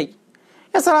কিছু নেই।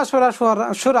 এছাড়া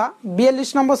সূরা 42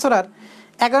 নম্বর সূরার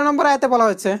 11 নম্বর আয়াতে বলা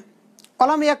হয়েছে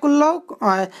ওয়ালাম ইয়াকুল্লাহু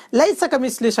লাইসা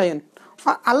কামিসলিহি শাইউন,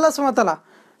 আল্লাহ সুবহানাহু ওয়া তাআলা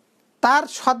তার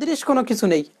সদৃশ কোনো কিছু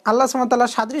নেই, আল্লাহ সুবহানাহু ওয়া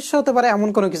তাআলার সাদৃশ্য হতে পারে এমন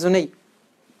কোনো কিছু নেই।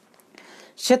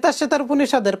 শ্বেতার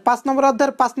উপনিষদের 5 নম্বর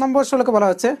অধ্যায়ের 5 নম্বর শ্লোকে বলা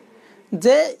হচ্ছে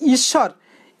যে ঈশ্বর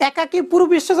একাকী পুরো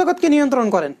বিশ্বজগৎকে নিয়ন্ত্রণ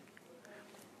করেন।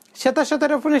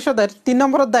 শ্বেতার উপনিষদের 3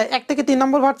 নম্বর অধ্যায় 1 থেকে 3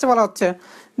 নম্বর ভার্সে বলা হচ্ছে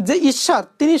যে ঈশ্বর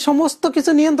তিনি সমস্ত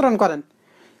কিছু নিয়ন্ত্রণ করেন,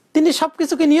 তিনি সব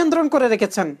কিছুকে নিয়ন্ত্রণ করে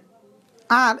রেখেছেন,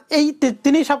 আর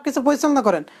তিনি সব কিছু পরিচালনা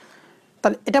করেন।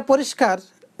 তাহলে এটা পরিষ্কার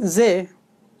যে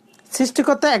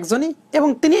সৃষ্টিকর্তা একজনই এবং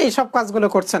তিনি এই সব কাজগুলো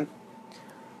করছেন।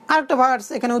 আরেকটা ভার্স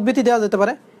এখানে উদ্ধৃতি দেওয়া যেতে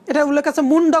পারে, এটা উল্লেখ আছে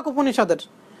মুন্ডক উপনিষদের।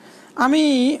 আমি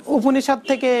উপনিষদ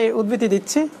থেকে উদ্ধৃতি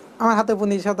দিচ্ছি, আমার হাতে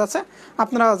উপনিষদ আছে,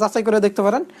 আপনারা যাচাই করে দেখতে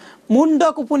পারেন।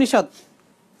 মুন্ডক উপনিষদ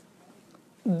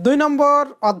 2 নম্বর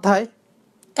অধ্যায়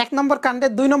 1 নম্বর কাণ্ডে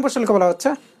 2 নম্বর শ্লোকে বলা হচ্ছে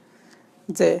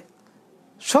যে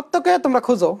সত্যকে তোমরা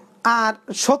খুঁজো, আর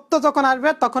সত্য যখন আসবে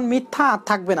তখন মিথ্যা আর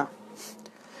থাকবে না।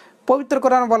 পবিত্র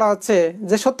কোরআনে বলা হচ্ছে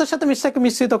যে সত্যের সাথে মিথ্যাকে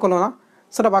মিশ্রিত করো না,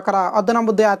 সূরা বাকারা অধ্যায়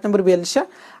নম্বর 2 আয়াত নম্বর 42,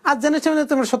 আর জেনে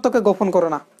তোমরা সত্যকে গোপন করো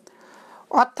না।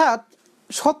 অর্থাৎ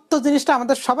সত্য জিনিসটা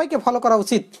আমাদের সবাইকে ফলো করা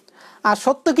উচিত। আর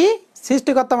সত্য কি?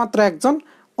 সৃষ্টিকর্তা মাত্র একজন,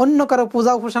 অন্য কারো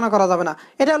পূজা উপাসনা করা যাবে না,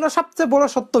 এটা হলো সবচেয়ে বড়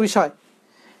সত্য বিষয়।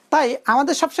 তাই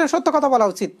আমাদের সবসময় সত্য কথা বলা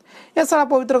উচিত। এছাড়া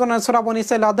পবিত্র কোরআনের সূরা বনী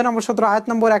ইসরাঈল অধ্যায় নম্বর 17 আয়াত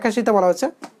নম্বর 81 বলা হচ্ছে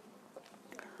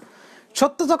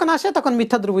সত্য যখন আসে তখন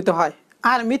মিথ্যা দ্রবীত হয়,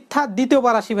 আর মিথ্যা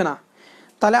দ্বিতীয়বার আসিবে না।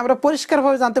 তাহলে আমরা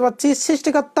পরিষ্কারভাবে জানতে পারছি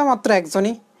সৃষ্টিকর্তা মাত্র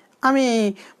একজনই। আমি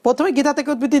প্রথমে গীতা থেকে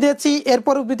উদ্ধৃতি দিয়েছি,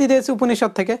 এরপর উদ্ধৃতি দিয়েছি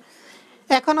উপনিষদ থেকে।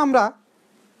 এখন আমরা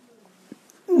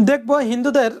দেখব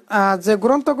হিন্দুদের যে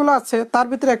গ্রন্থগুলো আছে তার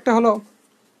ভিতরে একটা হলো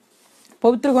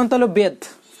পবিত্র গ্রন্থ হলো বেদ।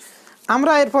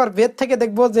 আমরা এরপর বেদ থেকে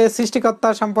দেখব যে সৃষ্টিকর্তা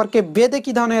সম্পর্কে বেদে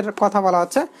কী ধরনের কথা বলা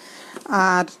আছে।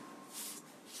 আর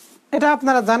এটা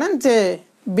আপনারা জানেন যে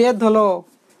বেদ হলো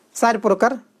 4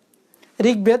 প্রকার: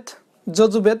 ঋগ্বেদ,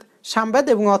 যজুর্বেদ, সামবেদ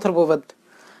এবং অথর্ববেদ।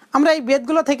 আমরা এই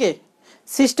বেদগুলো থেকে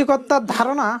সৃষ্টিকর্তার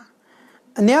ধারণা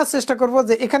নেওয়ার চেষ্টা করব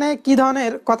যে এখানে কি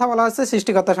ধরনের কথা বলা হচ্ছে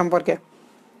সৃষ্টিকর্তা সম্পর্কে।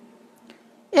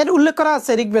 এর উল্লেখ করা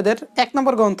আছে ঋগ্বেদের 1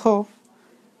 নম্বর গ্রন্থ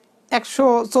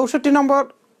 164 নম্বর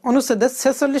অনুচ্ছেদের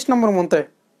 46 নম্বর মন্ত্রে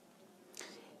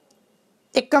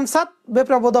একামসাত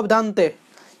বেপ্রবোধবদান্তে,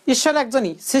 ঈশ্বর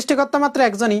একজনই, সৃষ্টিকর্তা মাত্র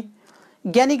একজনই,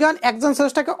 জ্ঞানীগণ একজন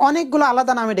স্রষ্টাকে অনেকগুলো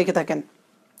আলাদা নামে ডেকে থাকেন।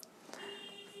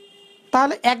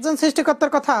 তাহলে একজন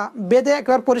সৃষ্টিকর্তার কথা বেদে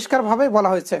একবার পরিষ্কারভাবে বলা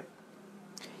হয়েছে।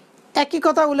 একই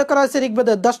কথা উল্লেখ করা হয়েছে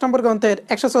ঋগ্বেদের 10 নম্বর গ্রন্থের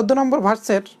 114 নম্বর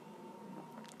ভার্সের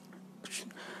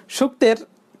সূক্তের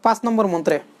 5 নম্বর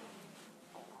মন্ত্রে।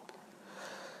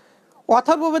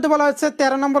 অথর্ববেদে বলা হয়েছে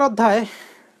 13 নম্বর অধ্যায়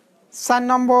 4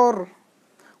 নম্বর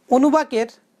অনুবাকের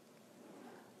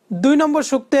 2 নম্বর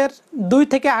সূক্তের 2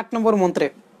 থেকে 8 নম্বর মন্ত্রে।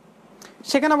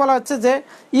 সেখানে বলা হচ্ছে যে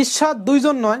ঈশ্বর 2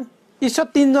 জন নয়, ঈশ্বর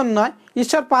 3 জন নয়,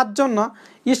 ঈশ্বর 5 জন না,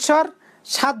 ঈশ্বর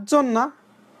 7 জন না,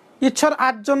 ঈশ্বর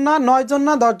 8 জন না, 9 জন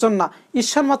না, 10 জন না,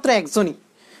 ঈশ্বর মাত্র একজনই।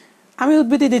 আমি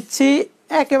উদ্ধৃতি দিচ্ছি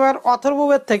একেবারে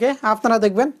অথর্ববেদ থেকে, আপনারা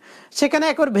দেখবেন সেখানে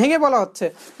একবার ভেঙে বলা হচ্ছে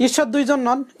ঈশ্বর 2 জন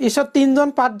নন, ঈশ্বর 3 জন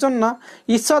 5 জন না,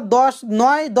 ঈশ্বর 10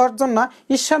 9 10 জন না,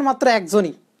 ঈশ্বর মাত্র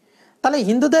একজনই। তাহলে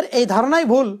হিন্দুদের এই ধারণাই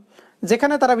ভুল,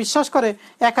 যেখানে তারা বিশ্বাস করে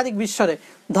একাধিক ঈশ্বরে।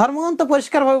 ধর্মগ্রন্থ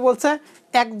পরিষ্কারভাবে বলছে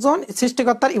একজন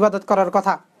সৃষ্টিকর্তার ইবাদত করার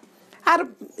কথা। আর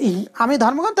আমি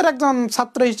ধর্মগ্রন্থের একজন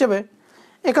ছাত্র হিসেবে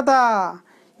একথা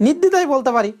নির্দ্বিধায়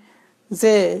বলতে পারি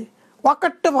যে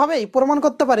অকাট্যভাবেই প্রমাণ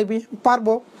করতে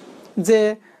পারবো যে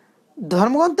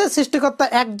ধর্মগ্রন্থের সৃষ্টিকর্তা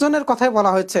একজনের কথাই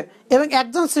বলা হয়েছে এবং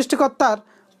একজন সৃষ্টিকর্তার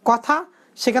কথা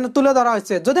সেখানে তুলে ধরা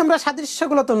হয়েছে। যদি আমরা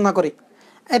সাদৃশ্যগুলো তুলনা করি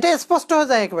এটা স্পষ্ট হয়ে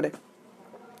যায় একেবারে।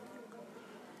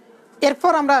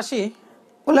 এরপর আমরা আসি,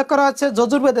 উল্লেখ করা হচ্ছে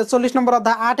যজুর্বেদে 40 নম্বর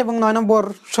অধ্যায় 8 এবং 9 নম্বর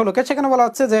শ্লোকে। সেখানে বলা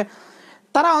হচ্ছে যে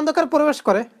তারা অন্ধকার প্রবেশ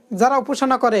করে যারা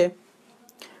উপাসনা করে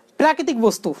প্রাকৃতিক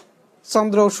বস্তু,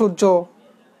 চন্দ্র সূর্য,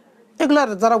 এগুলার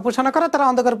যারা উপাসনা করে তারা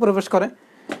অন্ধকারে প্রবেশ করে।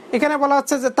 এখানে বলা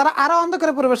হচ্ছে যে তারা আরও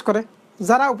অন্ধকারে প্রবেশ করে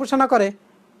যারা উপাসনা করে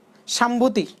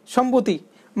সম্ভূতি,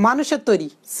 মানুষের তৈরি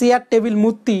চেয়ার টেবিল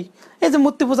মূর্তি, এই যে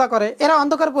মূর্তি পূজা করে এরা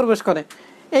অন্ধকারে প্রবেশ করে।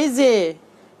 এই যে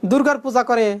দুর্গার পূজা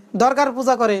করে, দরগার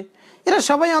পূজা করে, এরা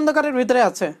সবাই অন্ধকারের ভিতরে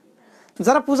আছে।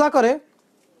 যারা পূজা করে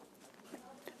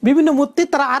বিভিন্ন মূর্তি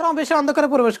তারা আরও বেশি অন্ধকারে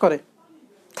প্রবেশ করে।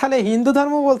 তাহলে হিন্দু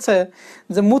ধর্ম বলছে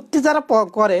যে মূর্তি যারা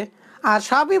করে, আর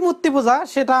সবই মূর্তি পূজা,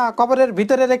 সেটা কবরের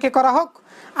ভিতরে রেখে করা হোক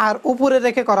আর উপরে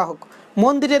রেখে করা হোক,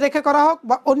 মন্দিরে রেখে করা হোক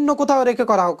বা অন্য কোথাও রেখে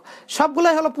করা হোক,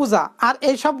 সবগুলোই হলো পূজা। আর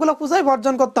এই সবগুলো পূজাই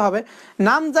বর্জন করতে হবে।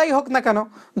 নাম যাই হোক না কেন,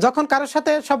 যখন কারোর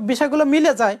সাথে সব বিষয়গুলো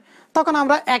মিলে যায় তখন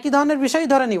আমরা একই ধরনের বিষয়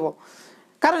ধরে নিব,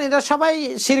 কারণ এরা সবাই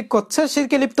শিরক করছে,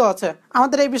 শিরকে লিপ্ত আছে।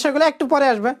 আমাদের এই বিষয়গুলো একটু পরে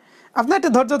আসবে, আপনারা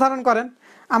একটু ধৈর্য ধারণ করেন।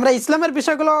 আমরা ইসলামের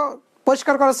বিষয়গুলো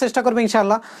পরিষ্কার করার চেষ্টা করবো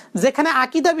ইনশাআল্লাহ, যেখানে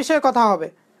আকীদা বিষয়ে কথা হবে।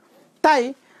 তাই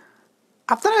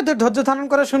আপনারা একটু ধৈর্য ধারণ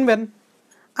করে শুনবেন।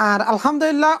 আর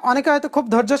আলহামদুলিল্লাহ অনেকে হয়তো খুব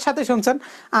ধৈর্যের সাথে শুনছেন,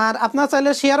 আর আপনারা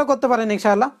চাইলে শেয়ারও করতে পারেন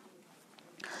ইনশাআল্লাহ।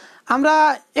 আমরা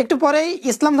একটু পরেই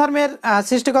ইসলাম ধর্মের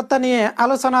সৃষ্টিকর্তা নিয়ে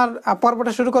আলোচনার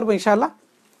পর্বটা শুরু করবো ইনশাআল্লাহ।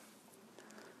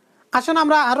 আসুন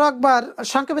আমরা আরও একবার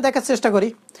সংক্ষেপে দেখার চেষ্টা করি।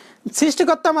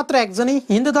 সৃষ্টিকর্তা মাত্র একজনই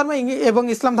হিন্দু ধর্ম এবং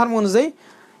ইসলাম ধর্ম অনুযায়ী।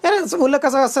 এর উল্লেখ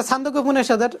আছে ছান্দোক্য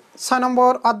উপনিষদের 6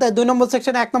 নম্বর অধ্যায় 2 নম্বর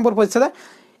সেকশনে 1 নম্বর পরিচ্ছেদে,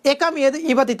 একাম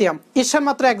ইবাদিতিয়াম, ঈশ্বর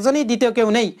মাত্র একজনই, দ্বিতীয় কেউ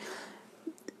নেই।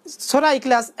 সূরা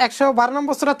ইখলাস 112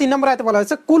 নম্বর সূরা 3 নম্বর আয়াতে বলা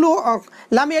হয়েছে কুলু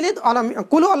লাম ইয়ালিদ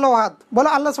কুলু আল্লাহু আহাদ, বলো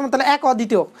আল্লাহ সুবহানাহু ওয়া তাআলা এক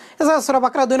অদ্বিতীয়। এছাড়া সূরা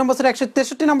বাকরা 2 নম্বর সূরা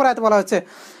 163 নম্বর আয়াতে বলা হয়েছে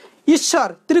ঈশ্বর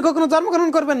তিনি কখনো জন্মগ্রহণ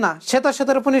করবেন না।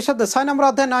 শ্বেতার উপনিষদে 6 নম্বর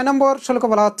অধ্যায় 9 নম্বর শ্লোকে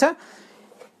বলা হচ্ছে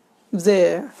যে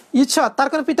ঈশ্বর তার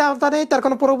কোনো পিতা মাতা নেই, তার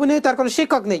কোনো প্রভু নেই, তার কোনো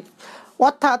শিক্ষক নেই,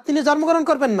 অর্থাৎ তিনি জন্মগ্রহণ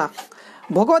করবেন না।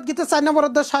 ভগবদ গীতা 4 নম্বর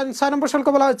অধ্যায় 6 নম্বর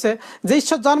শ্লোকে বলা হচ্ছে যে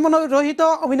ঈশ্বর জন্ম রহিত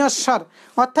অবিনশ্বর,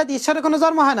 অর্থাৎ ঈশ্বরের কোনো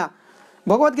জন্ম হয় না।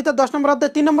 ভগবদ গীতা 10 নম্বর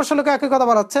অধ্যায় 3 নম্বর শ্লোকে একই কথা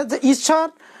বলা হচ্ছে যে ঈশ্বর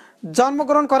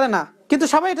জন্মগ্রহণ করে না, কিন্তু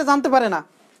সবাই এটা জানতে পারে না।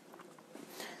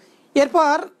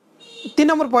 এরপর 3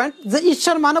 নম্বর পয়েন্ট যে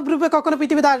ঈশ্বর মানব রূপে কখনো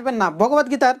পৃথিবীতে আসবেন না। ভগবদ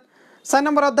গীতার 4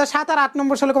 নম্বর অধ্যায় 7 আর 8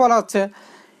 নম্বর শ্লোকে বলা হচ্ছে,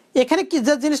 এখানে কি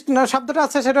যে জিনিস শব্দটা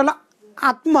আছে সেটা হলো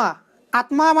আত্মা।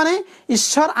 আত্মা মানে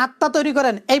ঈশ্বর আত্মা তৈরি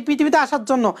করেন এই পৃথিবীতে আসার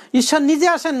জন্য, ঈশ্বর নিজে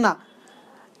আসেন না।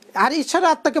 আর ঈশ্বরের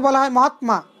আত্মাকে বলা হয়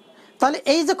মহাত্মা। তাহলে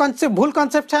এই যে ভুল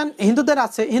কনসেপশন হিন্দুদের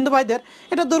আছে, হিন্দু ভাইদের,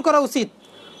 এটা দূর করা উচিত।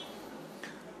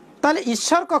 তাহলে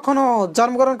ঈশ্বর কখনো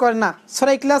জন্মগ্রহণ করেন না।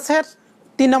 সূরা ইখলাসের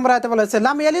 3 নম্বর আয়াতে বলা হয়েছে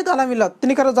লাম ইয়ালিদ ওয়া লাম ইউলাদ,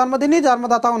 তিনি কারো জন্মদিনই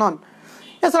জন্মদাতাও নন।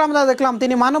 এছাড়া আমরা দেখলাম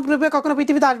তিনি মানব রূপে কখনো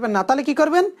পৃথিবীতে আসবেন না। তাহলে কি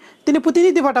করবেন? তিনি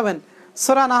প্রতিনিধি পাঠাবেন।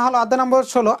 সূরা নাহল অধ্যায় নম্বর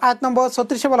 16 আয়াত নম্বর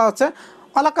 36 বলা হচ্ছে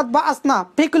ওয়ালাকাদ বাআসনা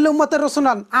ফি কুল্লি উম্মাতির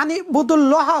রাসূলান আনি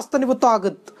বুদুল্লাহ ওয়াজতানিবুত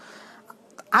তাগুত।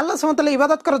 আল্লাহ সুবহানাহু ওয়া তাআলা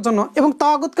ইবাদত করার জন্য এবং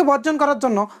তাগুতকে বর্জন করার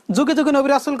জন্য যুগে যুগে নবী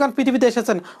রাসূলগণ পৃথিবীতে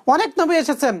এসেছেন, অনেক নবী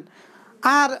এসেছেন।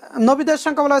 আর নবীদের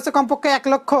সংখ্যা বলা হয়েছে কমপক্ষে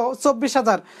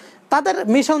 1,24,000। তাদের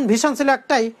ভীষণ ছিল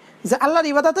একটাই, যে আল্লাহর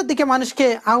ইবাদতের দিকে মানুষকে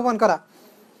আহ্বান করা।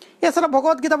 এছাড়া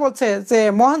ভগবদ গীতা বলছে যে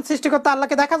মহান সৃষ্টিকর্তা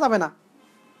আল্লাহকে দেখা যাবে না।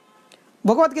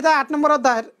 ভগবদ গীতা 8 নম্বর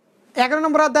অধ্যায়ের 11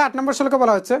 নম্বর অধ্যায় 8 নম্বর শ্লোকে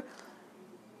বলা হচ্ছে।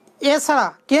 এছাড়া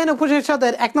কেন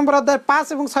উপনিষদের 1 নম্বর অধ্যায়ের 5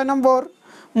 এবং 6 নম্বর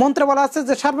মন্ত্রে বলা আছে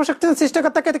যে সর্বশক্তিমান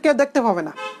সৃষ্টিকর্তাকে কেউ দেখতে পাবে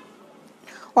না,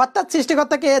 অর্থাৎ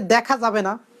সৃষ্টিকর্তাকে দেখা যাবে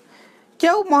না,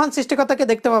 কেউ মহান সৃষ্টিকর্তাকে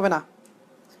দেখতে পাবে না।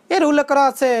 এর উল্লেখ করা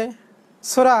আছে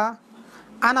সূরা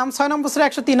আনাম 6 নম্বর সূরা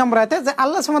 103 নম্বর আয়াতে যে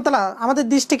আল্লাহ সুবহানাহু ওয়া তাআলা আমাদের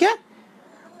দৃষ্টিকে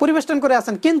পরিবেষ্টন করে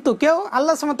আছেন, কিন্তু কেউ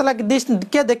আল্লাহ সুবহানাহু ওয়া তাআলাকে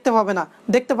দৃষ্টিকে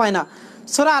দেখতে পায় না।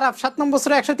 সূরা আরাফ 7 নম্বর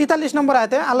সূরা 143 নম্বর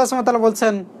আয়াতে আল্লাহ সুবহানাহু ওয়া তাআলা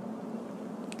বলছেন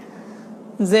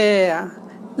যে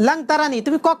লাং তারানি,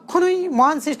 তুমি কখনোই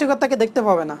মহান সৃষ্টিকর্তাকে দেখতে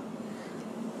পাবে না।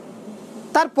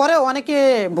 তারপরেও অনেকে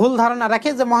ভুল ধারণা রাখে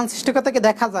যে মহান সৃষ্টিকর্তাকে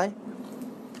দেখা যায়।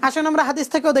 আসুন আমরা হাদিস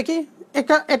থেকেও দেখি।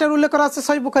 এটার উল্লেখ করা আছে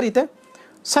সহিহ বুখারীতে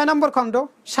 6 নম্বর খণ্ড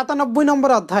 97 নম্বর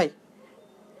অধ্যায়,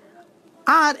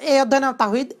 আর এই অধ্যায় নাম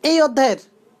তাওহীদ। এই অধ্যায়ের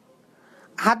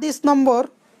হাদিস নম্বর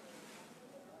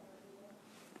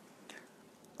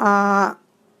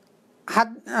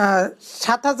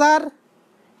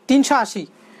 7380।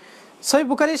 সহিহ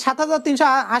বুখারী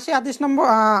 7380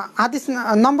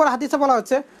 হাদিসে বলা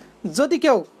হচ্ছে, যদি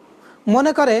কেউ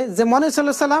মনে করে যে মহানবী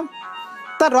সাল্লাল্লাহু আলাইহি সাল্লাম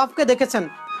তার রবকে দেখেছেন,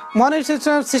 মহানবী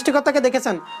সৃষ্টিকর্তাকে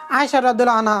দেখেছেন। আয়েশা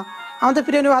রাদিয়াল্লাহু আনহা, আমাদের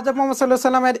প্রিয় নবী হযরত মুহাম্মদ সাল্লাল্লাহু আলাইহি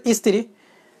সাল্লামের স্ত্রী,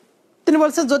 তিনি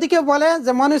বলছেন যদি কেউ বলে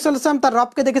যে মহানবী সাল্লাল্লাহু আলাইহি সাল্লাম তার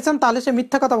রবকে দেখেছেন, তাহলে সে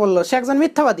মিথ্যা কথা বললো, সে একজন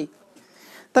মিথ্যাবাদী।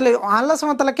 তাহলে আল্লাহ সুবহানাহু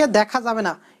ওয়া তাআলাকে দেখা যাবে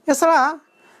না। এছাড়া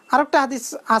আরেকটা হাদিস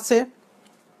আছে,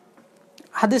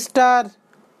 হাদিসটার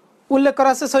উল্লেখ করা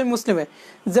আছে সহিহ মুসলিমে,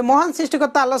 যে মহান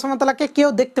সৃষ্টিকর্তা আল্লাহ সুবহানাহু ওয়া তাআলাকে কেউ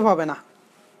দেখতে পাবে না।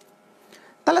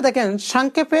 তাহলে দেখেন,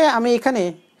 সংক্ষেপে আমি এখানে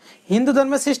হিন্দু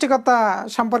ধর্মের সৃষ্টিকর্তা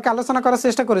সম্পর্কে আলোচনা করার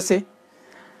চেষ্টা করেছি,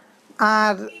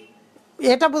 আর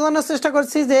এটা বোঝানোর চেষ্টা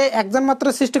করছি যে একজন মাত্র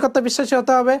সৃষ্টিকর্তা বিশ্বাসী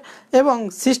হতে হবে এবং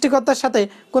সৃষ্টিকর্তার সাথে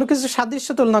কোনো কিছু সাদৃশ্য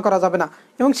তুলনা করা যাবে না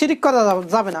এবং শিরিক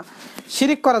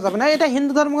করা যাবে না। এটা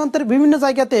হিন্দু ধর্মগ্রন্থের বিভিন্ন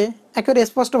জায়গাতে একেবারে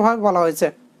স্পষ্টভাবে বলা হয়েছে।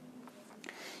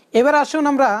 এবার আসুন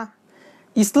আমরা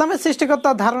ইসলামের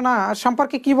সৃষ্টিকর্তার ধারণা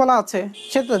সম্পর্কে কি বলা আছে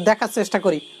সেটা দেখার চেষ্টা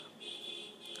করি।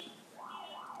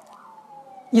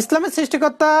 ইসলামের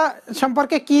সৃষ্টিকর্তা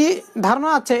সম্পর্কে কি ধারণা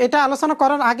আছে এটা আলোচনা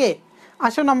করার আগে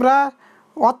আসুন আমরা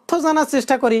অর্থ জানার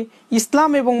চেষ্টা করি। ইসলাম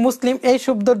এবং মুসলিম এই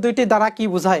শব্দ দুইটি দ্বারা কি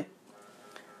বোঝায়।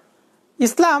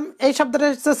 ইসলাম এই শব্দটা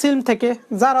হচ্ছে সিলম থেকে,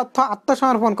 যার অর্থ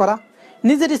আত্মসমর্পণ করা,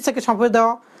 নিজের ইচ্ছাকে সম্পর্ক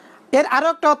দেওয়া। এর আরও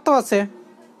একটা অর্থ আছে,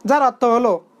 যার অর্থ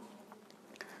হলো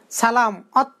সালাম,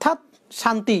 অর্থাৎ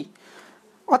শান্তি।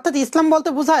 অর্থাৎ ইসলাম বলতে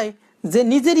বোঝায় যে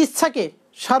নিজের ইচ্ছাকে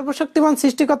সর্বশক্তিমান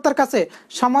সৃষ্টিকর্তার কাছে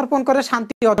সমর্পণ করে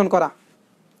শান্তি অর্জন করা।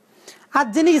 আর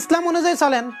যিনি ইসলাম অনুযায়ী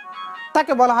চলেন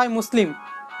তাকে বলা হয় মুসলিম।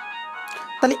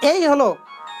 তাহলে এই হলো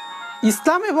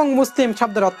ইসলাম এবং মুসলিম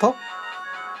শব্দের অর্থ।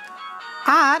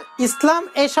 আর ইসলাম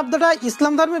এই শব্দটা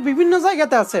ইসলাম ধর্মে বিভিন্ন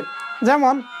জায়গাতে আছে,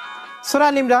 যেমন সূরা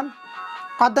আল ইমরান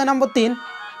অধ্যায় নম্বর 3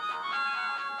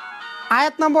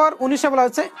 আয়াত নম্বর 19 বলা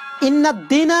হচ্ছে, ইন্নাদ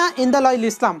দীনা ইনদাল্লাহিল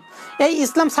ইসলাম। এই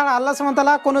ইসলাম ছাড়া আল্লাহ সুবহানাহু ওয়া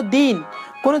তাআলা কোনো দিন,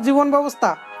 কোনো জীবন ব্যবস্থা,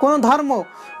 কোনো ধর্ম,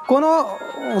 কোনো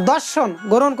দর্শন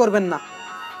গ্রহণ করবেন না।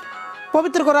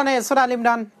 পবিত্র কোরআনে সূরা আল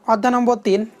ইমরান অধ্যায় নম্বর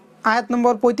 3 আয়াত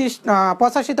নম্বর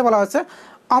 85 বলা হচ্ছে,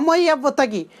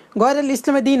 অমাইয়াবতাকি গয়রুল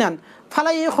ইসলামে দীনান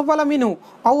ফালা ইয়াকবালু মিনহু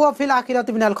ওয়া হুয়া ফিল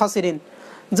আখিরাতি মিনাল খাসিরিন।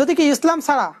 যদি কি ইসলাম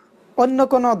ছাড়া অন্য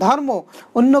কোনো ধর্ম,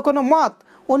 অন্য কোনো মত,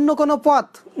 অন্য কোনো পথ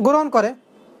গ্রহণ করে,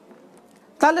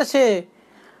 তাহলে সে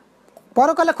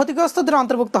পরকালে ক্ষতিগ্রস্তদের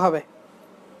অন্তর্ভুক্ত হবে।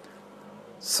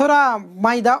 সূরা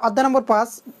মাইদা অধ্যায় নম্বর 5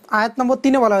 আয়াত নম্বর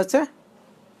 3 বলা হয়েছে,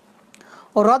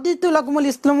 রাদিতু লাকুমুল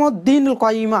ইসলামু দীনুল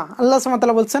কাইয়িমা। আল্লাহ সুবহানাহু ওয়া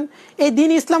তাআলা বলছেন, এই দিন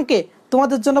ইসলামকে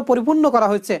তোমাদের জন্য পরিপূর্ণ করা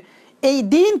হয়েছে, এই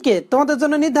দিনকে তোমাদের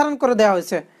জন্য নির্ধারণ করে দেওয়া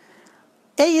হয়েছে।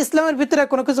 এই ইসলামের ভিতরে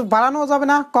কোনো কিছু বাড়ানোও যাবে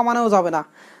না, কমানোও যাবে না।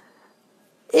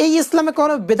 এই ইসলামে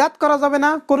কোনো বেদাত করা যাবে না,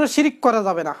 কোনো শিরিক করা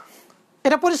যাবে না,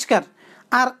 এটা পরিষ্কার।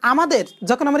 আর আমাদের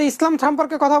যখন আমরা ইসলাম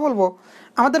সম্পর্কে কথা বলবো,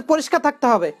 আমাদের পরিষ্কার থাকতে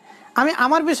হবে। আমি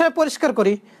আমার বিষয়ে পরিষ্কার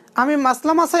করি, আমি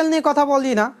মাসলা মাসাইল নিয়ে কথা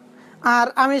বলি না, আর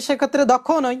আমি সেক্ষেত্রে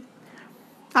দক্ষও নই।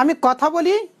 আমি কথা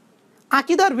বলি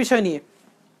আকীদার বিষয় নিয়ে।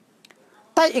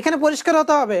 তাই এখানে পরিষ্কার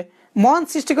হতে হবে মহান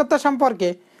সৃষ্টিকর্তা সম্পর্কে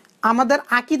আমাদের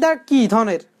আকীদা কি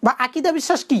ধরনের, বা আকীদা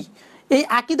বিশ্বাস কি। এই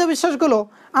আকীদা বিশ্বাসগুলো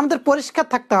আমাদের পরিষ্কার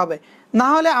থাকতে হবে, না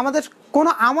হলে আমাদের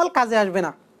কোনো আমল কাজে আসবে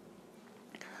না।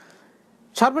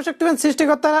 সর্বশক্তিমান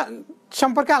সৃষ্টিকর্তা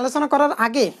সম্পর্কে আলোচনা করার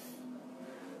আগে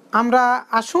আমরা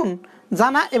আসুন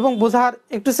জানা এবং বোঝার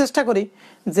একটু চেষ্টা করি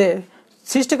যে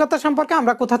সৃষ্টিকর্তা সম্পর্কে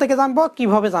আমরা কোথা থেকে জানবো,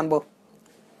 কিভাবে জানবো।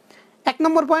 1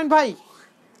 নম্বর পয়েন্ট ভাই,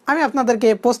 আমি আপনাদেরকে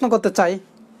প্রশ্ন করতে চাই,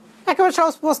 একেবারে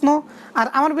সহজ প্রশ্ন, আর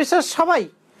আমার বিশ্বাস সবাই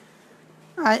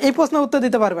এই প্রশ্নের উত্তর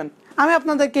দিতে পারবেন। আমি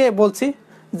আপনাদেরকে বলছি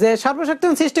যে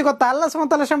সর্বশক্তিমান সৃষ্টিকর্তা আল্লাহ সুবহানাহু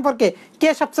ওয়া তাআলা সম্পর্কে কে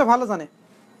সবচেয়ে ভালো জানে।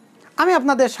 আমি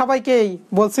আপনাদের সবাইকেই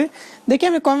বলছি, দেখি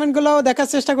আমি কমেন্টগুলো দেখার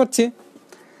চেষ্টা করছি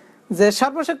যে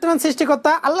সর্বশক্তিমান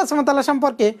সৃষ্টিকর্তা আল্লাহ সুবহানাহু ওয়া তাআলা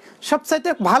সম্পর্কে সবচাইতে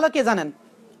ভালো কে জানেন।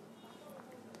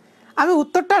 আমি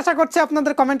উত্তরটা আশা করছি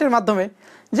আপনাদের কমেন্টের মাধ্যমে,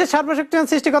 যে সর্বশক্তিমান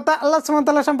সৃষ্টিকর্তা আল্লাহ সুবহানাহু ওয়া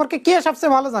তাআলা সম্পর্কে কে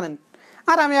সবচেয়ে ভালো জানেন।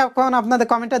 আর আমি এখন আপনাদের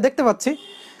কমেন্টটা দেখতে পাচ্ছি।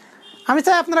 আমি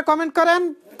চাই আপনারা কমেন্ট করেন,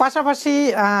 পাশাপাশি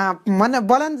মানে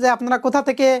বলেন যে আপনারা কোথা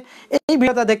থেকে এই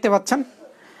ভিডিওটা দেখতে পাচ্ছেন,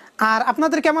 আর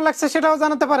আপনাদের কেমন লাগছে সেটাও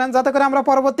জানাতে পারেন, যাতে করে আমরা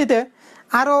পরবর্তীতে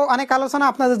আরও অনেক আলোচনা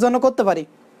আপনাদের জন্য করতে পারি।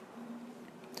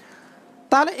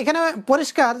 তাহলে এখানে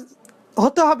পরিষ্কার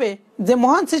হতে হবে যে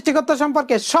মহান সৃষ্টিকর্তা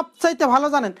সম্পর্কে সবচাইতে ভালো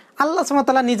জানেন আল্লাহ সুবহানাহু ওয়া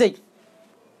তাআলা নিজেই।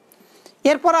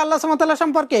 এরপর আল্লাহ সুবহানাহু ওয়া তাআলা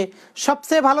সম্পর্কে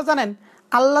সবচেয়ে ভালো জানেন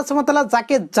আল্লাহ সুবহানাহু ওয়া তাআলা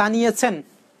যাকে জানিয়েছেন।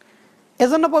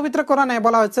 এজন্য পবিত্র কোরআনে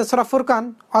বলা হয়েছে সূরা ফুরকান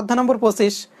অধ্যায় নম্বর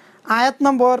 25 আয়াত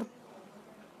নম্বর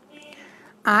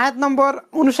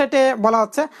 59 বলা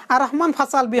হচ্ছে আর রহমান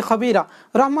ফাসাল বি খবিরা,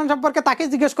 রহমান সম্পর্কে তাকে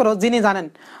জিজ্ঞেস করো যিনি জানেন।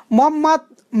 মোহাম্মদ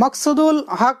মকসুদুল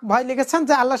হক ভাই লিখেছেন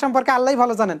যে আল্লাহ সম্পর্কে আল্লাহই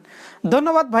ভালো জানেন।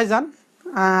 ধন্যবাদ ভাইজান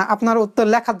আপনার উত্তর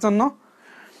লেখার জন্য।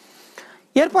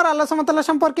 এরপর আল্লাহ সুবহানাহু ওয়া তাআলা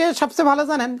সম্পর্কে সবচেয়ে ভালো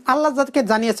জানেন আল্লাহ যাদেরকে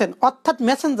জানিয়েছেন, অর্থাৎ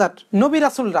মেসেঞ্জার নবী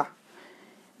রাসূলরা।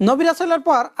 নবী রাসূলের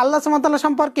পর আল্লাহ সুবহানাহু ওয়া তাআলা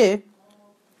সম্পর্কে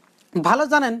ভালো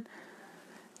জানেন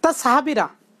তার সাহাবীরা,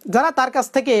 যারা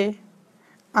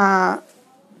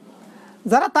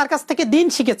তার কাছ থেকে দিন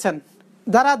শিখেছেন,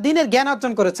 যারা দিনের জ্ঞান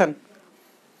অর্জন করেছেন।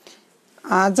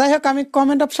 যাই হোক, আমি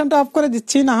কমেন্ট অপশনটা অফ করে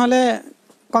দিচ্ছি, না হলে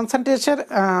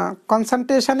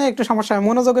কনসেন্ট্রেশনে একটু সমস্যা হয়,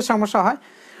 মনোযোগের সমস্যা হয়।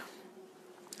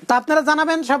 তা আপনারা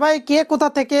জানাবেন সবাই কে কোথা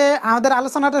থেকে আমাদের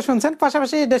আলোচনাটা শুনছেন,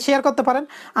 পাশাপাশি এটা শেয়ার করতে পারেন।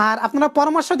 আর আপনারা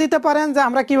পরামর্শ দিতে পারেন যে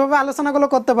আমরা কিভাবে আলোচনাগুলো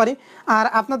করতে পারি, আর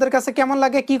আপনাদের কাছে কেমন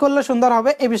লাগে, কি করলে সুন্দর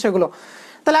হবে এই বিষয়গুলো।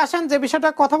 তাহলে আসেন, যে বিষয়টা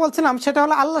কথা বলছিলাম সেটা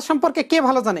হলো আল্লাহ সম্পর্কে কে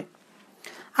ভালো জানে।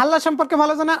 আল্লাহ সম্পর্কে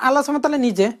ভালো জানেন আল্লাহ সুবহানাহু ওয়া তাআলা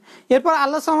নিজে। এরপর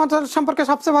আল্লাহ সুবহানাহু ওয়া তাআলা সম্পর্কে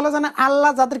সবচেয়ে ভালো জানেন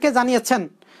আল্লাহ যাদেরকে জানিয়েছেন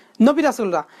নবী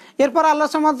রাসূলরা। এরপর আল্লাহ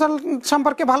সুবহানাহু ওয়া তাআলা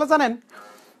সম্পর্কে ভালো জানেন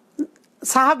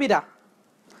সাহাবীরা।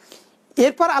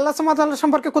 এরপর আল্লাহ সুবহানাহু ওয়া তাআলা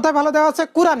সম্পর্কে কোথায় ভালো দেওয়া আছে?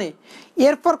 কোরআনে।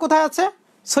 এরপর কোথায় আছে?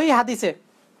 সহিহ হাদিসে।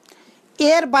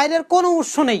 এর বাইরের কোনো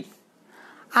উৎস নেই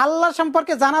আল্লাহ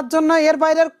সম্পর্কে জানার জন্য। এর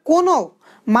বাইরের কোনো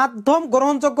মাধ্যম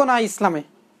গ্রহণযোগ্য নয় ইসলামে।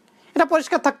 এটা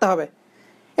পরিষ্কার থাকতে হবে।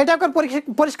 এটা একবার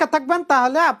পরিষ্কার থাকবেন,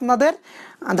 তাহলে আপনাদের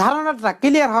ধারণাটা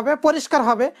ক্লিয়ার হবে, পরিষ্কার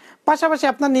হবে। পাশাপাশি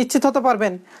আপনার নিশ্চিত হতে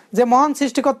পারবেন যে মহান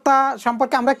সৃষ্টিকর্তা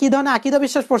সম্পর্কে আমরা কী ধরনের আকীদা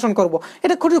বিশ্বাস পোষণ করব।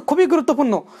 এটা খুবই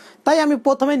গুরুত্বপূর্ণ। তাই আমি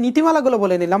প্রথমে নীতিমালাগুলো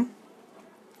বলে নিলাম।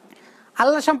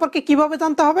 আল্লাহ সম্পর্কে কিভাবে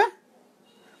জানতে হবে?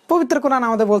 পবিত্র কোরআন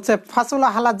আমাদের বলছে ফাসুল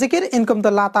হালাত জিকির ইন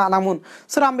কুনতুম লা তা'লামুন,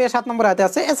 সূরা আম্বিয়া 7 নম্বর আয়াতে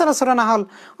আছে। এছাড়া সূরা নাহল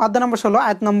অধ্যায় নম্বর 16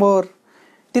 আয়াত নম্বর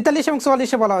 43 এবং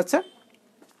 44 বলা হচ্ছে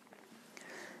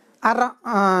আর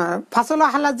ফাসুল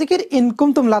হালাত জিকির ইন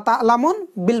কুনতুম লা তা'লামুন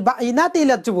বিল বায়িনাতি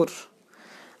ইলা জুবুর।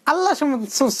 আল্লাহ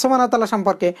সুবহানাহু ওয়া তাআলা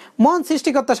সম্পর্কে, মহান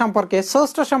সৃষ্টিকর্তা সম্পর্কে,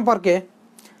 স্রষ্টা সম্পর্কে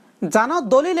জানো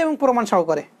দলিল এবং প্রমাণ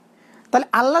সহকারে। তাহলে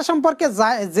আল্লাহ সম্পর্কে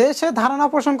যে সে ধারণা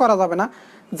পোষণ করা যাবে না,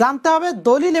 জানতে হবে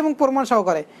দলিল এবং প্রমাণ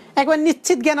সহকারে। একবার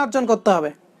নিশ্চিত জ্ঞান অর্জন করতে হবে,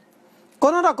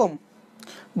 কোনো রকম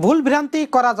ভুল ভ্রান্তি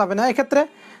করা যাবে না এক্ষেত্রে।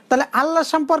 তাহলে আল্লাহ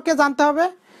সম্পর্কে জানতে হবে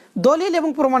দলিল এবং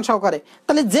প্রমাণ সহকারে।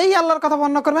 তাহলে যেই আল্লাহর কথা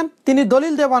বর্ণনা করবেন তিনি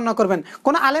দলিল দিয়ে বর্ণনা করবেন।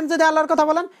 কোনো আলেম যদি আল্লাহর কথা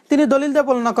বলেন তিনি দলিল দিয়ে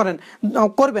বর্ণনা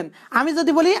করবেন। আমি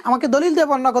যদি বলি আমাকে দলিল দিয়ে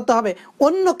বর্ণনা করতে হবে,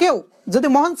 অন্য কেউ যদি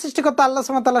মহান সৃষ্টিকর্তা আল্লাহ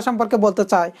সুবহানাহু ওয়া তাআলা সম্পর্কে বলতে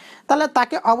চায় তাহলে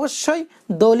তাকে অবশ্যই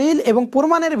দলিল এবং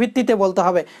প্রমাণের ভিত্তিতে বলতে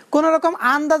হবে। কোনো রকম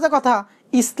আন্দাজে কথা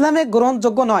ইসলামে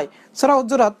গ্রহণযোগ্য নয়। সূরা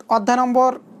হুজুরাত অধ্যায় নম্বর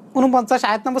 49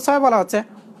 আয়াত নম্বর 6 বলা হচ্ছে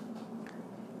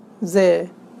যে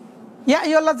ইয়া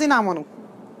আইয়ুহাল্লাযীনা আমানু,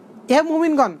 হে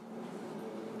মুমিনগণ,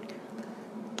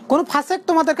 কোন ফাসেক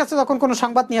তোমাদের কাছে যখন কোনো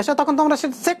সংবাদ নিয়ে আসে তখন তোমরা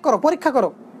সেটা চেক করো, পরীক্ষা করো।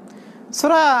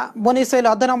 সূরা বনী ইসরাঈল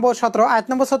অধ্যায় নম্বর 17 আয়াত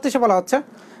নম্বর 36 বলা হচ্ছে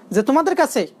যে তোমাদের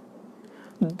কাছে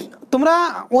তোমরা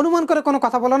অনুমান করে কোনো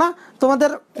কথা বলো না,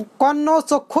 তোমাদের কর্ণ,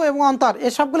 চক্ষু এবং অন্তর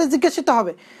এসবগুলো জিজ্ঞাসিত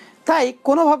হবে। তাই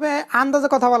কোনোভাবে আন্দাজে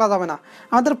কথা বলা যাবে না,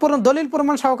 আমাদের দলিল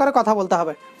প্রমাণ সহকারে কথা বলতে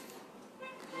হবে।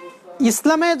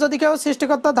 ইসলামে যদি কেউ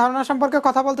সৃষ্টিকর্তার ধারণা সম্পর্কে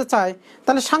কথা বলতে চায়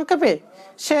তাহলে সংক্ষেপে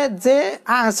সে যে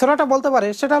সূরাটা বলতে পারে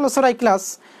সেটা হলো সূরা ইখলাস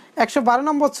 112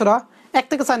 নম্বর সূরা 1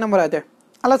 থেকে 4 নম্বর আয়াতে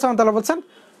আল্লাহ সুবহানাহু ওয়া তাআলা বলছেন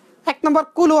 1 নম্বর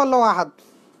কুল হুয়াল্লাহু আহাদ,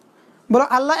 বলো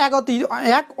আল্লাহ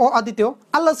এক ও অদ্বিতীয়,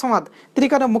 আল্লাহ সমাদ, তিনি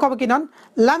কারো মুখাপেক্ষী নন,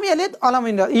 লাম ইয়ালিদ ওয়ালাম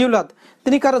ইউলাদ,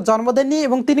 তিনি কারো জন্ম দেননি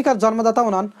এবং তিনি কারো জন্মদাতাও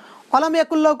নন, ওয়ালাম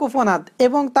ইয়াকুল লাহু কুফুয়ান আহাদ,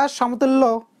 এবং তার সমতুল্য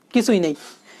কিছুই নেই।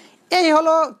 এই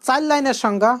হলো 4 লাইনের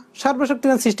সংজ্ঞা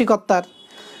সর্বশক্তিমান সৃষ্টিকর্তার।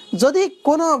 যদি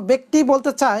কোনো ব্যক্তি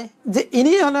বলতে চায় যে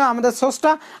ইনি হলো আমাদের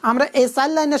স্রষ্টা, আমরা এই 4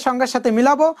 লাইনের সংজ্ঞার সাথে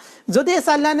মিলাবো, যদি এই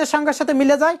 4 লাইনের সংজ্ঞার সাথে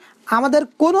মিলে যায় আমাদের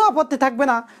কোনো আপত্তি থাকবে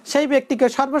না সেই ব্যক্তিকে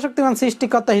সর্বশক্তিমান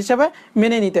সৃষ্টিকর্তা হিসেবে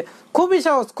মেনে নিতে। খুবই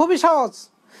সহজ, খুবই সহজ,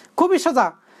 খুবই সোজা।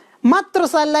 মাত্র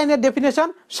 4 লাইনের ডেফিনেশন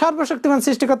সর্বশক্তিমান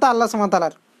সৃষ্টিকর্তা আল্লাহ সুবহানাহু ওয়া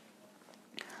তাআলার।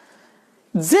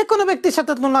 যে কোনো ব্যক্তির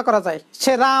সাথে তুলনা করা যায়,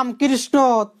 সে রাম, কৃষ্ণ,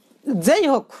 যেই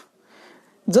হোক,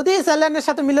 যদি এই 4 লাইনের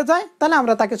সাথে মিলে যায় তাহলে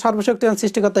আমরা তাকে সর্বশক্তিমান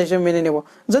সৃষ্টিকর্তা হিসেবে মেনে নেব।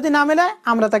 যদি না মেলে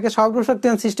আমরা তাকে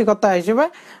সর্বশক্তিমান সৃষ্টিকর্তা হিসেবে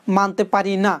মানতে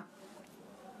পারি না।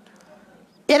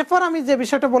 এরপর আমি যে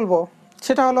বিষয়টা বলবো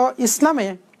সেটা হলো ইসলামে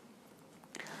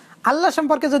আল্লাহ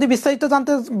সম্পর্কে যদি বিস্তারিত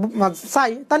জানতে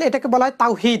চাই তাহলে এটাকে বলা হয়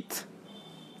তাওহীদ।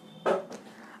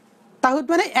 তাওহীদ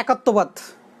মানে একত্ববাদ,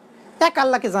 এক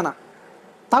আল্লাহকে জানা।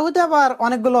 তাওহীদে আবার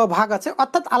অনেকগুলো ভাগ আছে,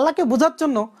 অর্থাৎ আল্লাহকে বোঝার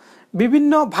জন্য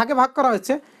বিভিন্ন ভাগে ভাগ করা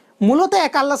হয়েছে। মূলত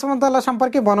এক আল্লাহ সুবহানাহু ওয়া তাআলা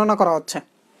সম্পর্কে বর্ণনা করা হচ্ছে।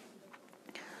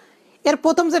 এর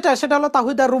প্রথম সেটা হলো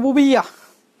তাওহীদ আর রুবুবিয়্যাহ,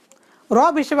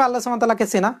 রব হিসেবে আল্লাহ সুবহানাহু ওয়া তাআলাকে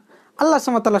চেনা, আল্লাহ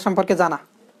সুবহানাহু ওয়া তাআলা সম্পর্কে জানা।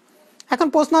 এখন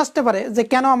প্রশ্ন আসতে পারে যে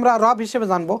কেন আমরা রব হিসেবে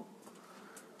জানবো?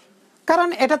 কারণ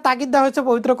এটা তাগিদ দেওয়া হয়েছে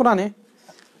পবিত্র কোরআনে,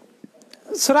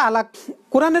 সূরা আলাক।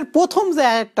 কোরআনের প্রথম যে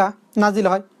আয়াতটা নাজিল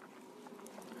হয়,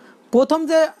 প্রথম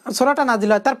যে সূরাটা নাজিল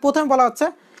হয়, তার প্রথমে বলা হচ্ছে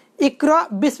ইকরা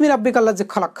বিসমি রাব্বিকাল্লাযী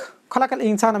খলাক, খলাকাল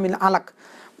ইনসানা মিন আলাক।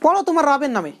 পড়ো তোমার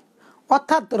রবের নামে,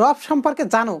 অর্থাৎ রব সম্পর্কে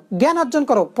জানো, জ্ঞান অর্জন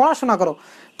করো, পড়াশোনা করো।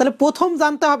 তাহলে প্রথম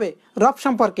জানতে হবে রব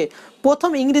সম্পর্কে।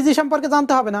 প্রথম ইংরেজি সম্পর্কে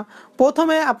জানতে হবে না,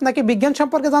 প্রথমে আপনাকে বিজ্ঞান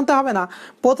সম্পর্কে জানতে হবে না,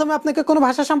 প্রথমে আপনাকে কোনো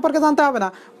ভাষা সম্পর্কে জানতে হবে না।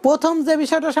 প্রথম যে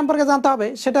বিষয়টা সম্পর্কে জানতে হবে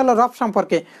সেটা হলো রব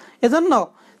সম্পর্কে। এজন্য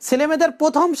ছেলেমেয়েদের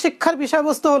প্রথম শিক্ষার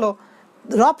বিষয়বস্তু হলো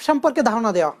রব সম্পর্কে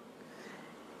ধারণা দেওয়া।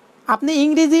 আপনি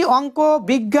ইংরেজি, অঙ্ক,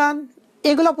 বিজ্ঞান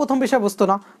এগুলো প্রথম বিষয়বস্তু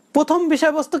না। প্রথম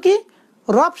বিষয়বস্তু কি?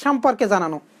 রব সম্পর্কে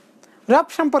জানানো, রব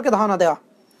সম্পর্কে ধারণা দেওয়া।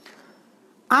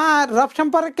 আর রব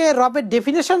সম্পর্কে রবের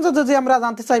ডেফিনেশন যদি আমরা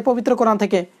জানতে চাই পবিত্র কোরআন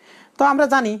থেকে, তো আমরা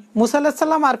জানি মুসা আলাইহিস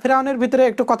সালাম আর ফিরআউনের ভিতরে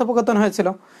একটু কথোপকথন হয়েছিল,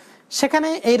 সেখানে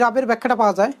এই রবের ব্যাখ্যাটা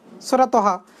পাওয়া যায় সূরা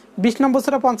তাহা 20 নম্বর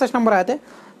সূরা 50 নম্বর আয়াতে।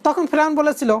 তখন ফিরআউন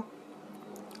বলেছিল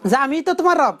যে আমি তো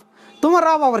তোমার রব, তোমার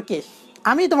রব আবার কে?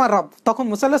 আমি তোমার রব। তখন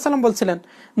মুসা আলাইহিস সালাম বলছিলেন,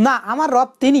 না, আমার রব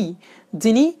তিনি,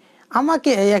 যিনি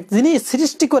আমাকে যিনি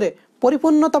সৃষ্টি করে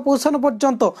পরিপূর্ণতা পৌঁছানো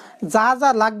পর্যন্ত যা যা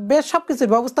লাগবে সব কিছুর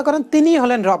ব্যবস্থা করেন, তিনিই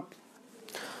হলেন রব,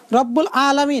 রব্বুল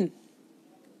আলামিন।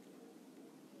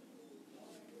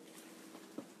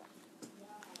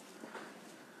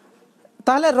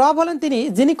 তাহলে রব হলেন তিনি,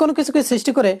 যিনি কোনো কিছুকে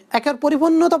সৃষ্টি করে একের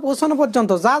পরিপূর্ণতা পৌঁছানো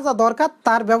পর্যন্ত যা যা দরকার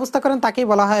তার ব্যবস্থা করেন, তাকেই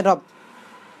বলা হয় রব।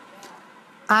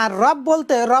 আর রব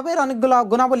বলতে রবের অনেকগুলো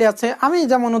গুণাবলী আছে। আমি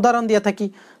যেমন উদাহরণ দিয়ে থাকি,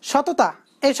 সততা,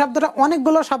 এই শব্দটা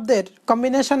অনেকগুলো শব্দের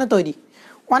কম্বিনেশনে তৈরি,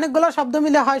 অনেকগুলো শব্দ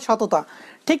মিলে হয় সততা।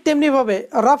 ঠিক তেমনিভাবে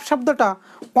রব শব্দটা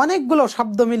অনেকগুলো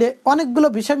শব্দ মিলে, অনেকগুলো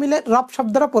বিষয় মিলে রব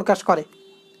শব্দটা প্রকাশ করে।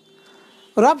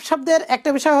 রব শব্দের একটা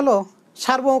বিষয় হলো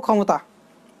সার্বভৌম ক্ষমতা।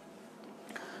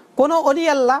 কোনো অলি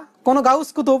আল্লাহ, কোনো গাউস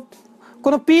কুতুব,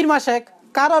 কোনো পীর মাশেক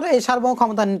কারোর এই সার্বভৌম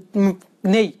ক্ষমতা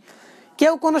নেই।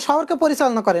 কেউ কোনো শহরকে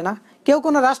পরিচালনা করে না, কেউ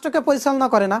কোনো রাষ্ট্রকে পরিচালনা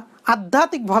করে না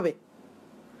আধ্যাত্মিকভাবে,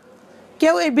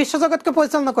 কেউ এই বিশ্বজগৎকে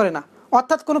পরিচালনা করে না,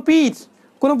 অর্থাৎ কোনো পীর,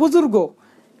 কোনো বুজুর্গ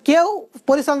কেউ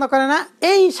পরিচালনা করে না।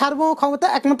 এই সার্বভৌম ক্ষমতা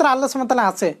একমাত্র আল্লাহ সুবহানাহু ওয়া তাআলা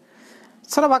আছে।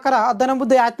 সূরা বাকারা অধ্যায় নম্বর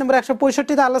 2 আয়াত নম্বর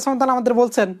 165 আল্লাহ সুবহানাহু ওয়া তাআলা আমাদের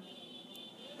বলছেন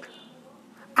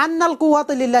আন্নাল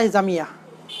কুওয়াতু লিল্লাহি জামিয়া,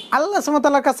 আল্লাহ সুবহানাহু ওয়া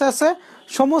তাআলার কাছে আছে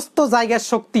সমস্ত জায়গার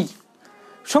শক্তি।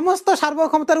 সমস্ত সার্বভৌম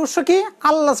ক্ষমতার উৎস কি?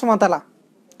 আল্লাহ সুবহানাহু ওয়া তাআলা।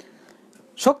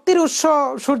 শক্তির উৎস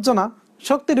সূর্য না,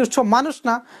 শক্তির উৎস মানুষ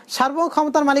না, সার্বভৌম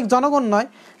ক্ষমতার মালিক জনগণ নয়,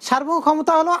 সার্বভৌম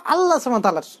ক্ষমতা হলো আল্লাহ সুবহানাহু ওয়া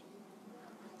তাআলার।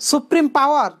 সুপ্রিম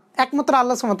পাওয়ার একমাত্র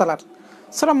আল্লাহ সুবহানাহু ওয়া তাআলার।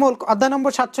 সূরা মুলক অধ্যায়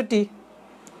নম্বর 67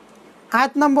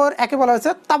 আয়াত নম্বর 1 বলা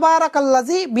হয়েছে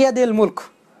তাবারাকাল্লাযী বিয়াদিল মুলক।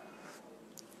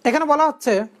 এখানে বলা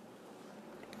হচ্ছে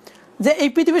যে এই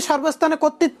পৃথিবীর সর্বস্থানে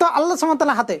কর্তৃত্ব আল্লাহ সুবহানাহু ওয়া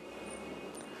তাআলার হাতে,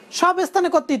 সব স্থানে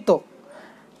কর্তৃত্ব।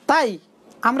 তাই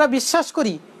আমরা বিশ্বাস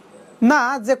করি না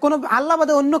যে কোনো আল্লাহ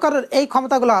বাদে অন্য কারোর এই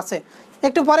ক্ষমতাগুলো আছে।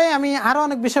 একটু পরে আমি আরও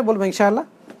অনেক বিষয় বলবো ইনশাআল্লাহ,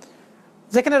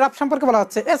 যেখানে রব সম্পর্কে বলা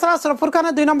হচ্ছে। এছাড়া সূরা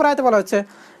ফুরকানের 2 নম্বর আয়াতে বলা হচ্ছে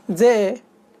যে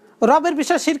রবের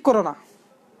বিষয়ে শিরক করো না,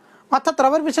 অর্থাৎ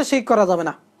রবের বিষয়ে শিরক করা যাবে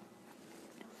না।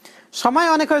 সময়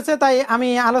অনেক হয়েছে, তাই আমি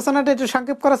আলোচনাটা একটু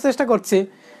সংক্ষেপ করার চেষ্টা করছি।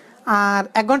 আর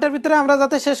 1 ঘন্টার ভিতরে আমরা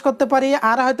যাতে শেষ করতে পারি,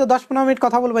 আর হয়তো 10-15 মিনিট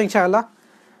কথা বলবো ইনশাআল্লাহ।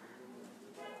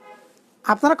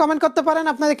 আপনারা কমেন্ট করতে পারেন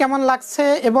আপনাদের কেমন লাগছে,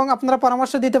 এবং আপনারা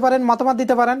পরামর্শ দিতে পারেন, মতামত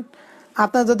দিতে পারেন।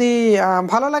 আপনার যদি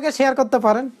ভালো লাগে শেয়ার করতে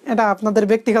পারেন, এটা আপনাদের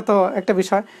ব্যক্তিগত একটা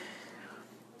বিষয়।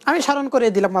 আমি স্মরণ করে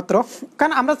দিলাম মাত্র,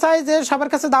 কারণ আমরা চাই যে সবার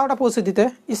কাছে দাওয়াটা পৌঁছে দিতে,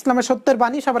 ইসলামের সত্যের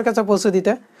বাণী সবার কাছে পৌঁছে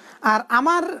দিতে। আর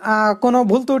আমার কোনো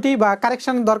ভুল ত্রুটি বা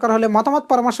কারেকশনের দরকার হলে মতামত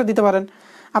পরামর্শ দিতে পারেন।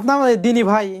 আপনার দিনী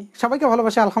ভাই সবাইকে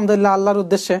ভালোবাসি আলহামদুলিল্লাহ আল্লাহর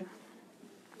উদ্দেশ্যে।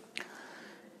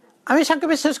 আমি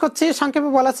সংক্ষেপে শেষ করছি, সংক্ষেপে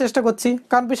বলার চেষ্টা করছি,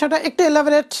 কারণ বিষয়টা একটু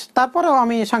এলাবোরেট, তারপরেও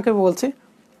আমি সংক্ষেপে বলছি।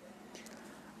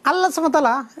 আল্লাহ সুবহানাহু ওয়া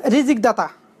তাআলা রিজিক দাতা।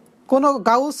 কোনো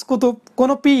গাউস কুতুব,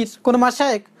 কোনো পীর, কোনো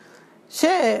মাশায়েখ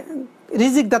সে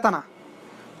রিজিক দাতা না।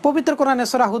 পবিত্র কোরআনে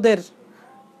সূরা হুদের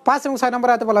 5 এবং 6 নম্বর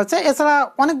আয়াতে বলা হচ্ছে। এছাড়া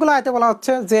অনেকগুলো আয়াতে বলা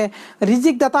হচ্ছে যে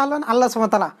রিজিক দাতা হলেন আল্লাহ সুবহানাহু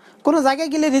ওয়া তাআলা। কোনো জায়গায়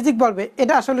গেলে রিজিক বলবে,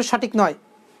 এটা আসলে সঠিক নয়।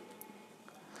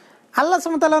 আল্লাহ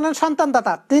সুবহানাহু ওয়া তাআলা হলেন সন্তান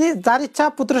দাতা। তিনি যার ইচ্ছা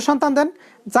পুত্র সন্তান দেন,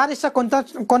 যার ইচ্ছা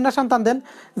কন্যা সন্তান দেন,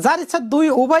 যার ইচ্ছা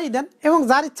উভয়ই দেন, এবং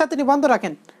যার ইচ্ছা তিনি বন্ধ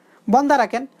রাখেন।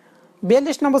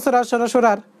 42 নম্বর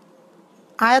সূরার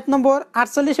আয়াত নম্বর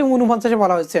 48 এবং 49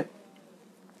 বলা হয়েছে।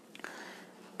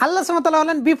 আল্লাহ সুবহানাহু ওয়া তাআলা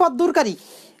হলেন বিপদ দূরকারী।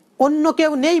 অন্য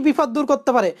কেউ নেই বিপদ দূর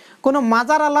করতে পারে। কোনো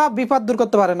মাজার আলা বিপদ দূর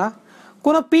করতে পারে না,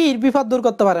 কোনো পীর বিপদ দূর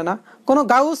করতে পারে না, কোনো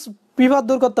গাউস বিপদ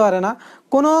দূর করতে পারে না,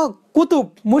 কোনো কুতুব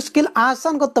মুশকিল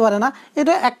আহসান করতে পারে না।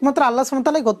 এটা একমাত্র আল্লাহ সুবহানাহু ওয়া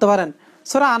তাআলাই করতে পারেন।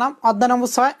 সূরা আনাম অধ্যায় নম্বর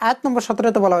 6 আয়াত নম্বর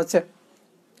 17-তে বলা হয়েছে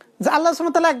যে আল্লাহ সুবহানাহু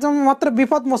ওয়া তাআলা একজন মাত্র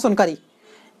বিপদ মোচনকারী।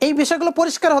 এই বিষয়গুলো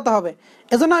পরিষ্কার হতে হবে।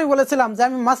 এজন্য আমি বলেছিলাম যে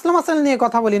আমি মাসলা মাসাইল নিয়ে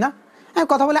কথা বলি না, আমি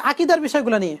কথা বলি আকীদার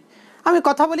বিষয়গুলো নিয়ে। আমি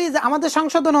কথা বলি যে আমাদের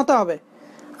সংশোধন হতে হবে,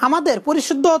 আমাদের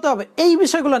পরিশুদ্ধ হতে হবে এই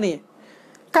বিষয়গুলো নিয়ে।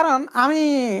 কারণ আমি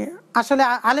আসলে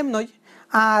আলেম নই,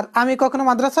 আর আমি কখনো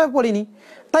মাদ্রাসায় পড়িনি,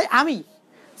 তাই আমি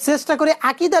চেষ্টা করি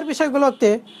আকীদার বিষয়গুলোতে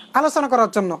আলোচনা করার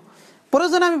জন্য।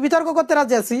 প্রয়োজনে আমি বিতর্ক করতে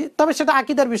রাজি আছি, তবে সেটা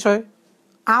আকীদার বিষয়,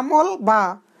 আমল বা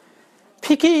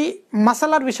ফিকি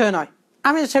মাসালার বিষয় নয়।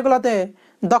 আমি সেগুলোতে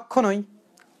দক্ষ নই,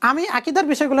 আমি আকীদার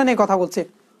বিষয়গুলো নিয়ে কথা বলছি।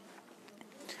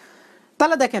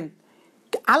 তাহলে দেখেন,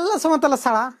 আল্লাহ সুবহানাহু ওয়া তাআলা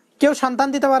ছাড়া কেউ সন্তান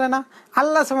দিতে পারে না,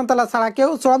 আল্লাহ সুবহানাহু ওয়া তাআলা ছাড়া কেউ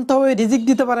চূড়ান্তভাবে রিজিক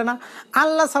দিতে পারে না,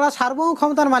 আল্লাহ ছাড়া সার্বভৌম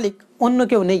ক্ষমতার মালিক অন্য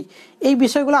কেউ নেই। এই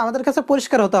বিষয়গুলো আমাদের কাছে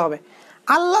পরিষ্কার হতে হবে।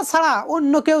 আল্লাহ ছাড়া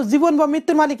অন্য কেউ জীবন বা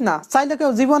মৃত্যুর মালিক না, চাইলে কেউ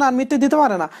জীবন আর মৃত্যু দিতে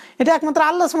পারে না। এটা একমাত্র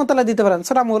আল্লাহ সুবহানাহু ওয়া তাআলা দিতে পারেন।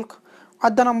 সূরা মুলক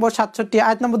অধ্যায় নম্বর 67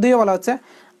 আয়াত নম্বর 2 বলা হচ্ছে,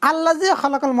 আল্লাহ যে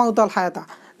খালাকাল মাউতা ওয়াল হায়াতা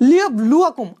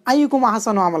লিয়াবলুয়াকুম আইয়ুকুম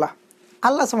আহসানু আমালা।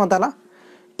 আল্লাহ সুবহানাহু ওয়া তাআলা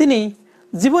তিনি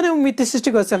জীবন এবং মৃত্যু সৃষ্টি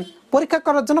করেছেন পরীক্ষা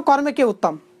করার জন্য কর্মে কে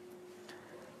উত্তম।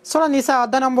 সূরা নিসা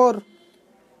অধ্যায় নম্বর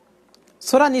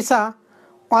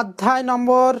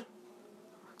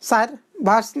 4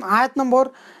 ভার্স আয়াত নম্বর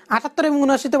 78 এবং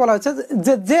 79-তে বলা হয়েছে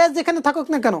যে যে যেখানে থাকুক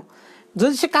না কেন,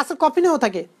 যদি সে কাছের কফিনেও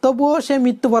থাকে তবুও সে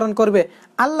মৃত্যুবরণ করবে।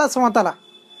 আল্লাহ সুবহানাহু ওয়া তাআলা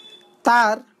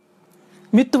তার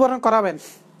মৃত্যুবরণ করাবেন।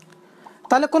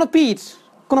 তাহলে কোনো পীর,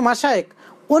 কোনো মাশায়েখ,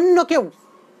 অন্য কেউ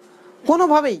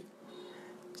কোনোভাবেই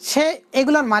সে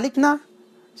এগুলার মালিক না।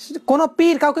 কোনো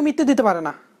পীর কাউকে মৃত্যু দিতে পারে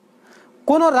না,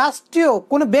 কোনো রাষ্ট্রীয়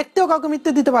কোনো ব্যক্তিও কাউকে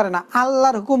মৃত্যু দিতে পারে না।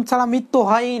 আল্লাহর হুকুম ছাড়া মৃত্যু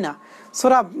হয়ই না।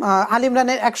 সূরা আল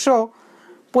ইমরানের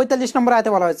 145 নম্বর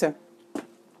আয়াতে বলা হয়েছে।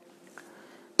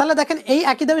 তাহলে দেখেন, এই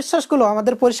আকীদা বিশ্বাসগুলো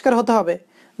আমাদের পরিষ্কার হতে হবে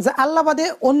যে আল্লাহ বাদে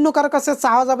অন্য কারো কাছে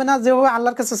চাওয়া যাবে না যেভাবে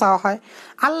আল্লাহর কাছে চাওয়া হয়।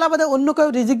 আল্লাহ বাদে অন্য কেউ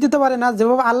রিজিক দিতে পারে না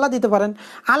যেভাবে আল্লাহ দিতে পারেন।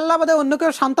 আল্লাহ বাদে অন্য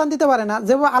কেউ সন্তান দিতে পারে না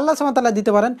যেভাবে আল্লাহ সুবহানাহু ওয়া তাআলা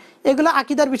দিতে পারেন। এগুলো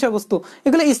আকীদার বিষয়বস্তু,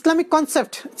 এগুলো ইসলামিক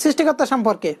কনসেপ্ট সৃষ্টিকর্তা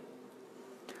সম্পর্কে।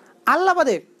 আল্লাহ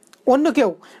বাদে অন্য কেউ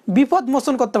বিপদ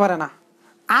মোচন করতে পারে না।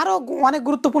 আরও অনেক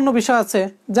গুরুত্বপূর্ণ বিষয় আছে,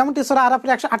 যেমনটি সূরা আরাফের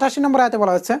 188 নম্বর আয়াতে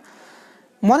বলা হয়েছে,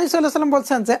 মহানবী সাল্লাল্লাহু আলাইহি ওয়াসাল্লাম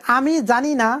বলছেন যে আমি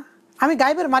জানি না, আমি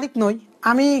গায়েবের মালিক নই,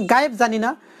 আমি গায়েব জানি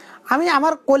না, আমি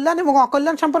আমার কল্যাণ এবং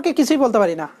অকল্যাণ সম্পর্কে কিছুই বলতে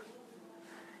পারি না।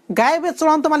 গায়েবের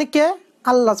চূড়ান্ত মালিক কে?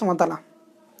 আল্লাহ সুবহানাহু ওয়া তাআলা।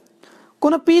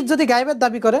 কোনো পীর যদি গায়েবের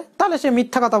দাবি করে তাহলে সে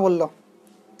মিথ্যা কথা বলল।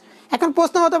 এখন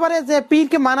প্রশ্ন হতে পারে যে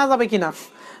পীরকে মানা যাবে কিনা।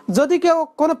 যদি কেউ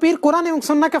কোনো পীর কোরআন এবং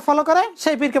সুন্নাহকে ফলো করে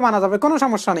সেই পীরকে মানা যাবে, কোনো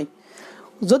সমস্যা নেই।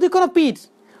 যদি কোনো পীর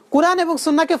কোরআন এবং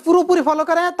সুন্নাহকে পুরোপুরি ফলো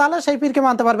করে তাহলে সেই পীরকে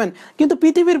মানতে পারবেন। কিন্তু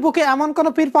পৃথিবীর বুকে এমন কোনো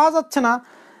পীর পাওয়া যাচ্ছে না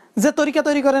যে তরিকা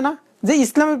তৈরি করে না, যে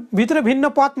ইসলামের ভিতরে ভিন্ন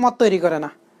পথ মত তৈরি করে না।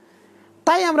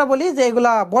 তাই আমরা বলি যে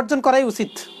এগুলা বর্জন করাই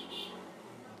উচিত।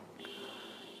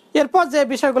 এরপর যে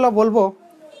বিষয়গুলো বলবো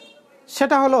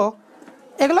সেটা হলো,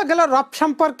 এগুলো গেল রব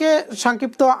সম্পর্কে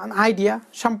সংক্ষিপ্ত আইডিয়া,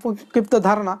 সংক্ষিপ্ত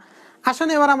ধারণা।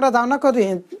 আসলে এবার আমরা ধারণা করি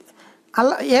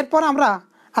আল্লাহ, এরপর আমরা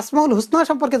আসমাউল হুসনা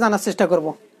সম্পর্কে জানার চেষ্টা করব।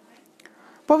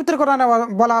 পবিত্র কোরআনে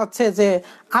বলা হচ্ছে যে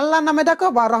আল্লাহর নামে ডাকো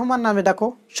বা রহমান নামে ডাকো,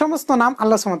 সমস্ত নাম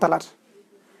আল্লাহ সুবহানাহু ওয়া তাআলার।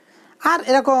 আর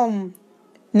এরকম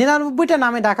 99টা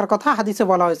নামে ডাকার কথা হাদিসে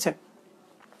বলা হয়েছে।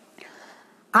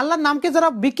 আল্লাহর নামকে যারা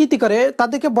বিকৃতি করে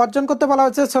তাদেরকে বর্জন করতে বলা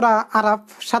হয়েছে সূরা আরাফ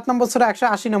 7 নম্বর সূরা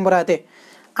 180 নম্বর আয়াতে।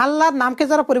 আল্লাহর নামকে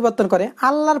যারা পরিবর্তন করে,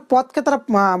 আল্লাহর পথকে তারা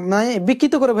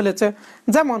বিকৃত করে ফেলেছে।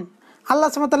 যেমন আল্লাহ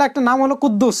সুবহানাহু ওয়া তাআলা একটা নাম হলো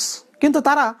কুদ্দুস, কিন্তু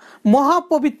তারা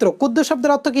মহাপবিত্র। কুদ্দুস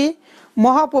শব্দের অর্থ কি?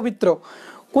 মহাপবিত্র।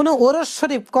 কোনো ওরস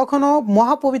শরীফ কখনো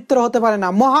মহাপবিত্র হতে পারে না,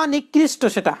 মহানিকৃষ্ট।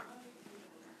 সেটা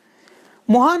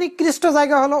মহানিকৃষ্ট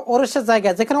জায়গা হলো ওরসের জায়গা,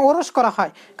 যেখানে ওরস করা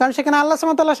হয়, কারণ সেখানে আল্লাহ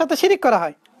সুবহানাহু ওয়া তাআলার সাথে শিরিক করা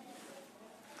হয়।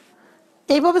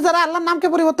 এইভাবে যারা আল্লাহর নামকে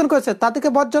পরিবর্তন করেছে তাদেরকে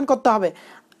বর্জন করতে হবে।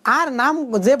 আর নাম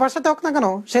যে ভাষাতে হোক না কেন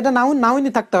সেটা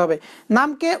নাউনই থাকতে হবে।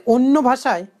 নামকে অন্য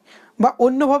ভাষায় বা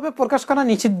অন্যভাবে প্রকাশ করা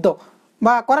নিষিদ্ধ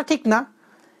বা করা ঠিক না।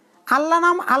 আল্লাহ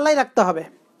নাম আল্লাহই রাখতে হবে,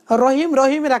 রহিম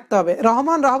রহিমই রাখতে হবে,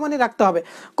 রহমান রহমানই রাখতে হবে।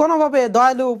 কোনোভাবে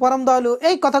দয়ালু পরম দয়ালু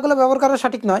এই কথাগুলো ব্যবহার করা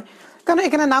সঠিক নয়, কারণ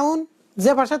এখানে নাউন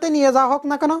যে ভাষাতে নিয়ে যাওয়া হোক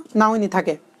না কেন নাউনই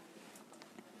থাকে।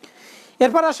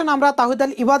 এরপর আসুন আমরা তাওহীদ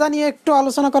আল ইবাদা নিয়ে একটু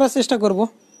আলোচনা করার চেষ্টা করব।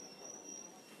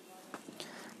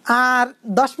 আর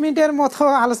 10 মিনিটের মতো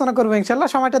আলোচনা করবো ইনশাল্লাহ।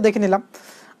 সময়টা দেখে নিলাম,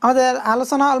 আমাদের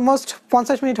আলোচনা অলমোস্ট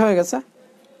 50 মিনিট হয়ে গেছে।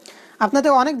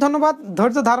 আপনাদের অনেক ধন্যবাদ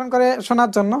ধৈর্য ধারণ করে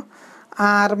শোনার জন্য।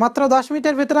 আর মাত্র 10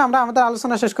 মিনিটের ভিতরে আমরা আমাদের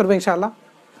আলোচনা শেষ করবো ইনশাআল্লাহ।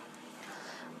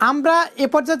 আমরা এ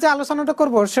পর্যায়ে যে আলোচনাটা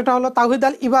করব সেটা হলো তাওহীদ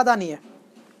আল ইবাদা নিয়ে।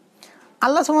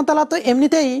 আল্লাহ সুবহানাহু ওয়া তাআলা তো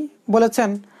এমনিতেই বলেছেন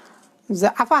যে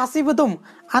আফা হাসিবতুম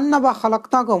আন্নামা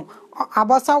খালাকনাকুম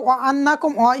আবাসা ওয়া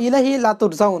আন্নাকুম ওয়া ইলাইহি লা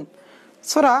তুরজাউন,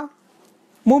 সূরা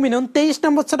মুমিনুন 23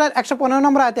 নম্বর সূরার 115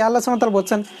 নম্বর আয়াতে আল্লাহ সুবহানাহু ওয়া তাআলা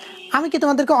বলেছেন, আমি কি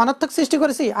তোমাদেরকে অনর্থক সৃষ্টি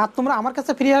করেছি আর তোমরা আমার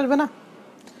কাছে ফিরে আসবে না?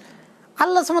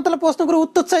 আল্লাহ সুবহানাহু ওয়া তাআলা প্রশ্ন করে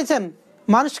উত্তর চাইছেন,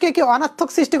 মানুষকে কি অনর্থক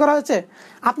সৃষ্টি করা হয়েছে?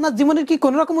 আপনার জীবনের কি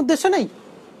কোনো রকম উদ্দেশ্য নেই?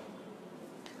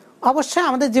 অবশ্যই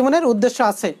আমাদের জীবনের উদ্দেশ্য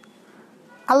আছে।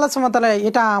 আল্লাহ সুবহানাহু ওয়া তাআলা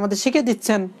এটা আমাদের শিখিয়ে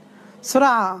দিচ্ছেন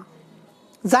সূরা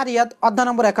জারিয়াত অধ্যায়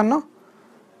নম্বর 51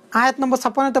 আয়াত নম্বর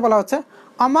 56-তে বলা হচ্ছে,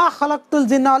 আমা খালাকতুল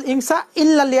জিন্না ওয়াল ইনসা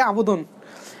ইল্লা লিয়াবুদুন।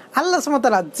 আল্লাহ সুবহানাহু ওয়া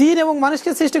তাআলা জিন এবং মানুষকে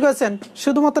সৃষ্টি করেছেন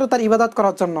শুধুমাত্র তার ইবাদত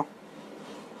করার জন্য।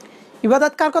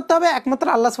 ইবাদত কার করতে হবে? একমাত্র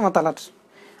আল্লাহ সুবহানাহু ওয়া তাআলার।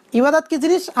 ইবাদত কি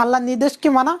জিনিস? আল্লাহর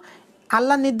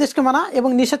নির্দেশকে মানা এবং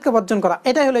নিষেধকে বর্জন করা,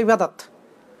 এটাই হলো ইবাদত।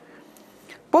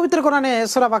 পবিত্র কোরআনে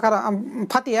সূরা বাকারা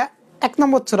ফাতিহা 1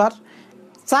 নম্বর সূরার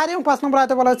 4 এবং 5 নম্বর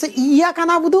আয়াতে বলা হচ্ছে, ইয়াকা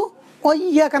নাবুদু ও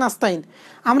ইয়াকা নাস্তাইন,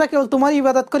 আমরা কেবল তোমারই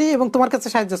ইবাদত করি এবং তোমার কাছে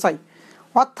সাহায্য চাই।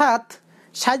 অর্থাৎ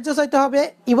সাহায্য চাইতে হবে,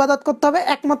 ইবাদত করতে হবে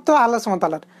একমাত্র আল্লাহ সুবহানাহু ওয়া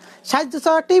তাআলার। সাহায্য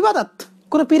চাওয়া একটা ইবাদত,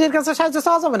 কোনো পীরের কাছে সাহায্য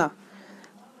চাওয়া যাবে না।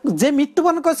 যে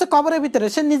মৃত্যুবরণ করেছে কবরের ভিতরে,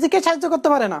 সে নিজেকে সাহায্য করতে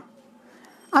পারে না।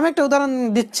 আমি একটা উদাহরণ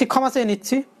দিচ্ছি,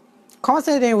 ক্ষমা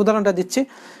চেয়ে উদাহরণটা দিচ্ছি।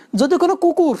 যদি কোনো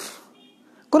কুকুর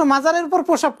কোনো মাজারের উপর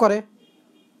প্রসাব করে,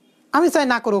 আমি চাই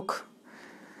না করুক,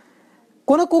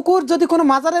 কোনো কুকুর যদি কোনো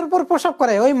মাজারের উপর প্রসাব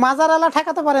করে, ওই মাজারওয়ালা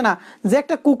ঠেকাতে পারে না, যে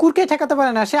একটা কুকুরকে ঠেকাতে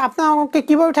পারে না, সে আপনাকে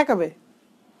কিভাবে ঠেকাবে?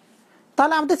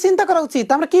 তাহলে আমাদের চিন্তা করা উচিত,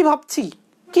 আমরা কি ভাবছি,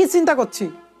 কি চিন্তা করছি?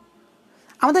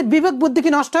 আমাদের বিবেক বুদ্ধি কি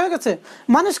নষ্ট হয়ে গেছে?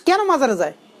 মানুষ কেন মাজারে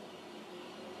যায়?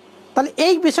 তাহলে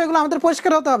এই বিষয়গুলো আমাদের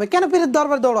পরিষ্কার হতে হবে। কেন পীরের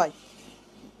দরবার দৌড়ায়?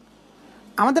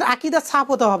 আমাদের আকীদা সাফ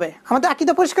হতে হবে, আমাদের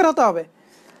আকীদা পরিষ্কার হতে হবে।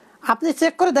 আপনি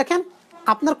চেক করে দেখেন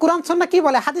আপনার কোরআন সুন্নাহ কি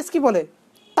বলে, হাদিস কি বলে,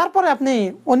 তারপরে আপনি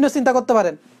অন্য চিন্তা করতে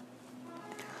পারেন।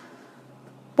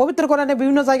 পবিত্র কোরআনে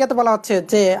বিভিন্ন জায়গাতে বলা হচ্ছে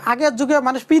যে আগের যুগে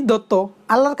মানুষ পীর ধরতো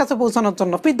আল্লাহর কাছে পৌঁছানোর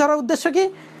জন্য। পীর ধরার উদ্দেশ্য কি?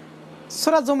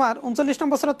 সূরা জুমার 39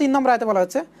 নম্বর সূরা 3 নম্বর আয়াতে বলা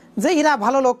হচ্ছে যে এরা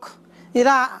ভালো লোক,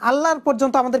 এরা আল্লাহর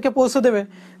পর্যন্ত আমাদেরকে পৌঁছে দেবে,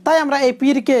 তাই আমরা এই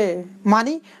পীরকে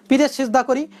মানি, পীরের সিজদা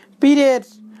করি, পীরের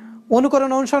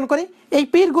অনুসরণ করি। এই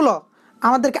পীরগুলো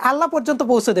আমাদেরকে আল্লাহ পর্যন্ত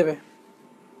পৌঁছে দেবে।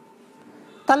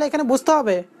 তাহলে এখানে বুঝতে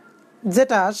হবে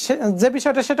যে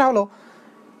বিষয়টা, সেটা হলো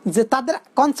যে তাদের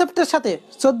কনসেপ্টের সাথে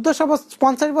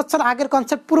 1450 বছর আগের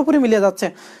কনসেপ্ট পুরোপুরি মিলিয়ে যাচ্ছে।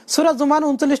 সূরা জুমার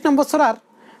 39 নম্বর সূরার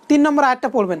 3 নম্বর আয়াতটা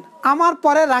পড়বেন। আমার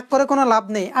পরে রাগ করে কোনো লাভ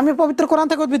নেই, আমি পবিত্র কোরআন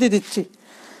থেকে উদ্ধৃতি দিচ্ছি,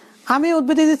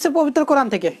 পবিত্র কোরআন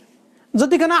থেকে।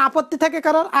 যদি কোনো আপত্তি থাকে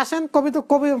কারোর, আসেন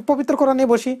পবিত্র কোরআনে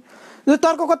বসি। যদি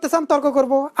তর্ক করতে চান তর্ক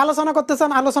করব, আলোচনা করতে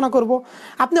চান আলোচনা করব।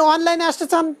 আপনি অনলাইনে আসতে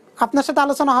চান, আপনার সাথে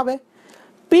আলোচনা হবে।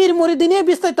 পীর মুরিদ নিয়ে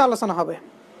বিস্তারিত আলোচনা হবে।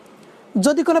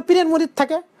 যদি কোনো পীরের মুরিদ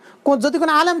থাকে, যদি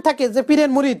কোনো আলেম থাকে যে পীরের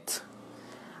মুরিদ,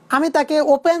 আমি তাকে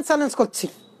ওপেন চ্যালেঞ্জ করছি,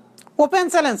 ওপেন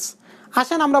চ্যালেঞ্জ,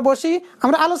 আসেন আমরা বসি,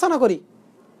 আমরা আলোচনা করি।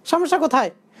 সমস্যা কোথায়?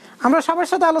 আমরা সবার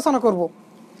সাথে আলোচনা করব।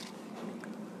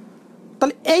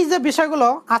 তাহলে এই যে বিষয়গুলো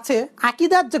আছে,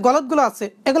 আকীদার যে গলতগুলো আছে,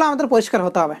 এগুলো আমাদের পরিষ্কার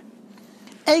হতে হবে।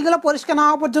 এইগুলো পরিষ্কার না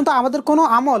হওয়া পর্যন্ত আমাদের কোনো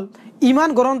আমল, ঈমান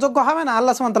গ্রহণযোগ্য হবে না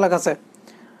আল্লাহ সুবহানাহু ওয়া তাআলার কাছে।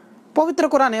 পবিত্র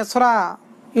কোরআনে সূরা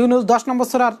ইউনূস 10 নম্বর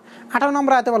সূরার 18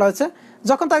 নম্বর আয়াতে বলা হয়েছে,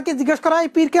 যখন তাকে জিজ্ঞেস করা হয়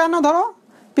পীর কেন ধরো,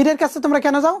 পীরের কাছে তোমরা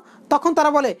কেন যাও, তখন তারা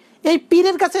বলে এই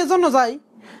পীরের কাছে এজন্য যাই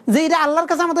যে এরা আল্লাহর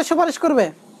কাছে আমাদের সুপারিশ করবে।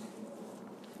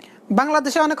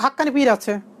 বাংলাদেশে অনেক হক্কানি পীর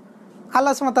আছে,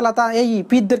 আল্লাহ সুবহানাহু ওয়া তাআলা এই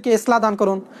পীরদেরকে ইসলাহ দান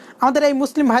করুন, আমাদের এই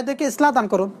মুসলিম ভাইদেরকে ইসলাহ দান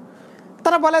করুন।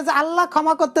 তারা বলে যে আল্লাহ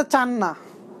ক্ষমা করতে চান না,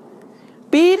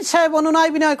 পীর সাহেব অনুনয়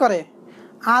বিনয় করে,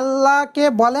 আল্লাহকে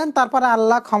বলেন তারপরে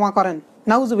আল্লাহ ক্ষমা করেন।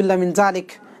 নাউজুবিল্লাহ মিন জালিক,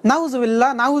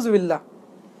 নাউজুবিল্লাহ।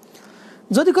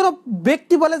 যদি কোনো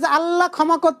ব্যক্তি বলে যে আল্লাহ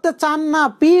ক্ষমা করতে চান না,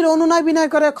 পীর অনুনয় বিনয়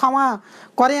করে ক্ষমা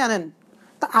করে আনেন,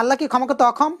 তা আল্লাহ কি ক্ষমা করতে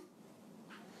অক্ষম?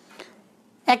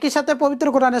 একই সাথে পবিত্র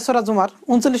কোরআনে সূরা জুমার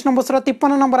 39 নম্বর সূরা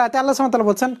 53 নম্বর আয়াতে আল্লাহ সুবহানাহু ওয়া তাআলা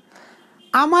বলছেন,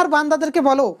 আমার বান্দাদেরকে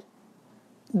বলো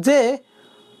যে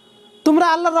তোমরা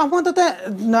আল্লাহর রহমতে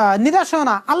নিরাশ হও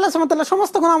না, আল্লাহ সুবহানাহু ওয়া তাআলা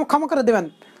সমস্ত গুনাহ ক্ষমা করে দেবেন।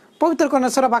 পবিত্র কোরআনে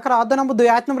সূরা বাকারা অধ্যায় নম্বর 2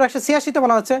 আয়াত নম্বর 186-তে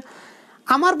বলা হচ্ছে,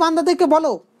 আমার বান্দাদেরকে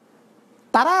বলো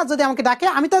তারা যদি আমাকে ডাকে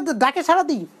আমি তাদের ডাকে সাড়া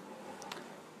দিই।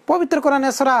 পবিত্র কোরআনে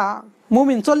সূরা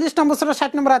মুমিন 40 নম্বর সূরা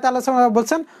 60 নম্বর আয়াতে আল্লাহ সুবহানাহু ওয়া তাআলা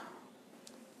বলছেন,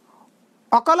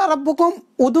 অকালা রাব্বুকুম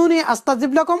উদুনি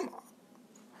আস্তাজিব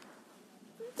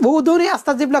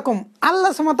লাকুম, আল্লাহ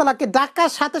সুবহানাহু ওয়া তাআলাকে ডাকার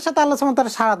সাথে সাথে আল্লাহ সুবহানাহু ওয়া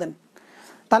তাআলা সাড়া দেন।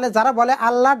 তাহলে যারা বলে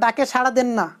আল্লাহ ডাকে সাড়া দেন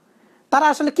না, তারা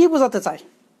আসলে কি বোঝাতে চায়,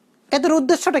 এদের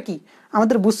উদ্দেশ্যটা কি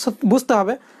আমাদের বুঝতে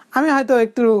হবে। আমি হয়তো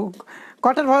একটু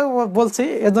কঠোরভাবে বলছি,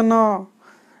 এজন্য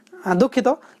দুঃখিত,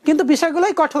 কিন্তু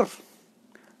বিষয়গুলোই কঠোর।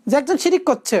 যে একজন শিরিক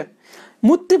করছে,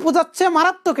 মূর্তি পূজাচ্ছে,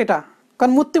 মারাত্মক, এটা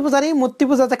কারণ মূর্তি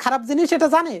পূজা যে খারাপ জিনিস সেটা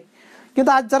জানে। কিন্তু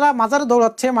আজ যারা মাজারে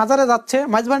দৌড়াচ্ছে, মাজারে যাচ্ছে,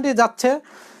 মাঝভান্ডি যাচ্ছে,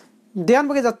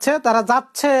 দেওয়ানবাগে যাচ্ছে, তারা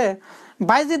যাচ্ছে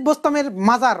বাইজিদ বোস্তামের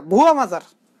মাজার, ভুয়া মাজার।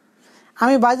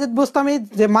 আমি বাইজিদ বোস্তামি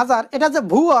যে মাজার, এটা যে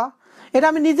ভুয়া, এটা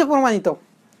আমি নিজে প্রমাণিত।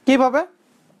 কিভাবে?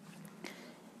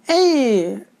 এই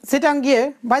সিটাং গিয়ে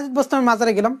বাইজিদ বোস্তামের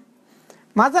মাজারে গেলাম,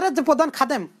 মাজারের যে প্রধান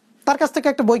খাদেম তার কাছ থেকে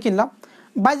একটা বই কিনলাম,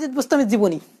 বাইজিদ বোস্তামের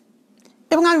জীবনী।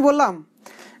 এবং আমি বললাম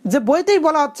যে বইতেই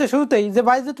বলা হচ্ছে শুরুতেই যে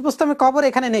বাইজিদ বোস্তামের কবর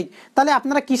এখানে নেই, তাহলে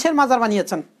আপনারা কিসের মাজার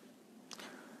বানিয়েছেন?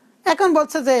 এখন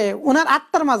বলছে যে উনার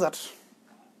আত্মার মাজার।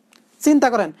 চিন্তা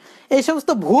করেন, এই সমস্ত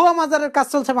ভুয়া মাজারের কাজ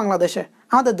চলছে বাংলাদেশে,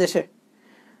 আমাদের দেশে।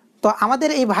 তো আমাদের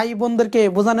এই ভাই বোনদেরকে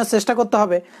বোঝানোর চেষ্টা করতে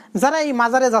হবে, যারা এই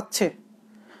মাজারে যাচ্ছে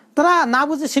তারা না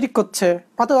বুঝে শিরিক করছে,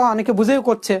 অথবা অনেকে বুঝেও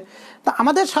করছে। তা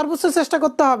আমাদের সর্বোচ্চ চেষ্টা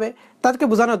করতে হবে তাদেরকে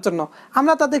বোঝানোর জন্য।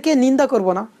 আমরা তাদেরকে নিন্দা করব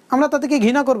না, আমরা তাদেরকে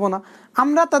ঘৃণা করব না,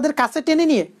 আমরা তাদের কাছে টেনে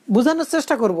নিয়ে বোঝানোর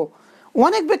চেষ্টা করব।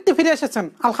 অনেক ব্যক্তি ফিরে এসেছেন,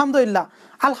 আলহামদুলিল্লাহ,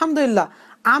 আলহামদুলিল্লাহ।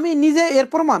 আমি নিজে এর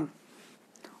প্রমাণ।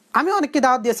 আমি অনেককে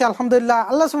দাওয়াত দিয়েছি, আলহামদুলিল্লাহ,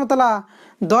 আল্লাহ সুবহানাহু ওয়া তাআলা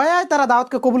দয়ায় তারা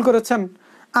দাওয়াতকে কবুল করেছেন,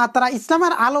 আর তারা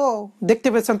ইসলামের আলো দেখতে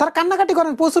পেয়েছেন। তারা কান্নাকাটি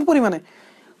করেন প্রচুর পরিমাণে।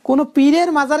 কোনো পীরের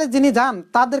মাজারে যিনি যান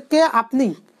তাদেরকে আপনি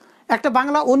একটা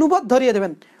বাংলা অনুবাদ ধরিয়ে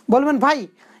দেবেন, বলবেন ভাই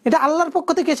এটা আল্লাহর পক্ষ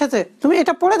থেকে এসেছে, তুমি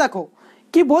এটা পড়ে দেখো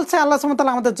কি বলছে আল্লাহ সুবহানাহু ওয়া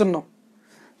তাআলা আমাদের জন্য।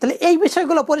 তাহলে এই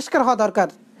বিষয়গুলো পরিষ্কার হওয়া দরকার,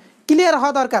 ক্লিয়ার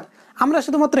হওয়া দরকার। আমরা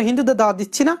শুধুমাত্র হিন্দুদের দাওয়াত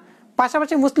দিচ্ছি না,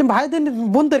 পাশাপাশি মুসলিম ভাইদের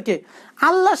বোনদেরকে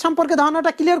আল্লাহ সম্পর্কে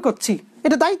ধারণাটা ক্লিয়ার করছি।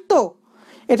 এটা দায়িত্ব।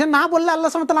 এটা না বললে আল্লাহ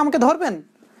সুবহানাহু ওয়া তাআলা আমাকে ধরবেন,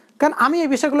 কারণ আমি এই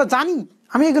বিষয়গুলো জানি,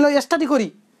 আমি এগুলো স্টাডি করি।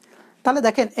 তাহলে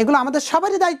দেখেন, এগুলো আমাদের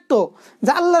সবারই দায়িত্ব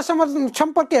যে আল্লাহ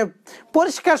সম্পর্কে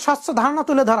পরিষ্কার স্বচ্ছ ধারণা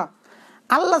তুলে ধরা।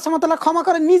 আল্লাহ সুবহানাহু ওয়া তাআলা ক্ষমা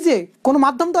করেন নিজে, কোনো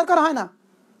মাধ্যম দরকার হয় না।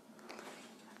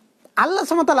 আল্লাহ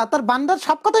সুবহানাহু ওয়া তাআলা তার বান্দার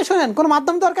সব কথাই শোনেন, কোনো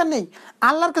মাধ্যম দরকার নেই।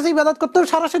 আল্লাহর কাছে ইবাদত করতেও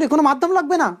সরাসরি কোনো মাধ্যম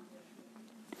লাগবে না।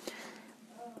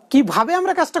 কিভাবে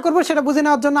আমরা কাজটা করবো সেটা বুঝে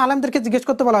নেওয়ার জন্য আলেমদেরকে জিজ্ঞেস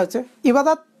করতে বলা হয়েছে।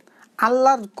 ইবাদত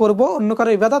আল্লাহর করব, অন্য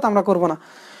কারো ইবাদত আমরা করব না।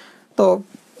 তো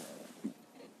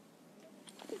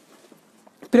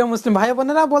প্রিয় মুসলিম ভাই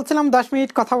বোনেরা, বলছিলাম 10 মিনিট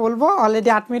কথা বলবো, অলরেডি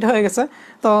 8 মিনিট হয়ে গেছে।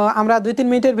 তো আমরা 2-3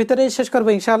 মিনিটের ভিতরেই শেষ করবো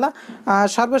ইনশাআল্লাহ।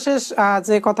 সর্বশেষ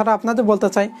যে কথাটা আপনাদের বলতে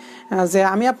চাই, যে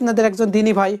আমি আপনাদের একজন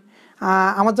দিনী ভাই,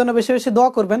 আমার জন্য বেশি বেশি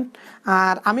দোয়া করবেন।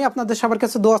 আর আমি আপনাদের সবার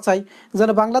কাছে দোয়া চাই যেন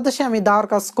বাংলাদেশে আমি দাওয়ার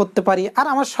কাজ করতে পারি। আর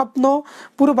আমার স্বপ্ন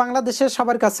পুরো বাংলাদেশের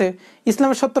সবার কাছে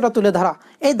ইসলামের সত্যটা তুলে ধরা,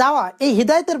 এই দাওয়া, এই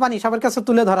হিদায়তের বাণী সবার কাছে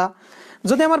তুলে ধরা।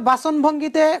 যদি আমার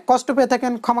বাচনভঙ্গিতে কষ্ট পেয়ে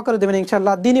থাকেন ক্ষমা করে দেবেন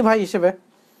ইনশাআল্লাহ, দিনী ভাই হিসেবে।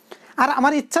 আর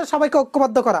আমার ইচ্ছা সবাইকে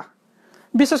ঐক্যবদ্ধ করা,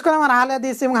 বিশেষ করে আমার আহলে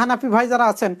হাদিস এবং হানাফি ভাই যারা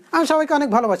আছেন, আমি সবাইকে অনেক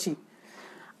ভালোবাসি।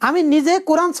 আমি নিজে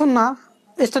কোরআন সুন্নাহ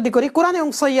স্টাডি করি, কোরআন এবং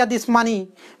সহিহ হাদিস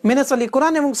মেনে চলি,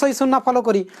 কোরআন এবং সহিহ সুন্নাহ ফলো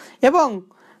করি, এবং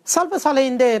সালফে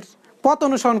সালেহিনদের পথ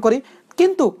অনুসরণ করি।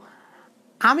 কিন্তু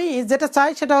আমি যেটা চাই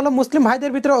সেটা হলো মুসলিম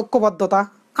ভাইদের ভিতরে ঐক্যবদ্ধতা।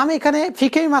 আমি এখানে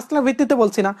ফিকহি মাসলার ভিত্তিতে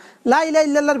বলছি না, লা ইলাহা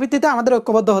ইল্লাল্লাহর ভিত্তিতে আমাদের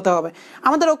ঐক্যবদ্ধ হতে হবে।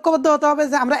 আমাদের ঐক্যবদ্ধ হতে হবে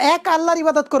যে আমরা এক আল্লাহর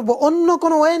ইবাদত করব, অন্য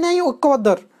কোনো ওয়ে নেই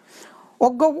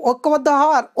ঐক্যবদ্ধ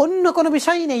হওয়ার, অন্য কোনো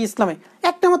বিষয়ই নেই ইসলামে।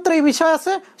 একটা মাত্র এই বিষয়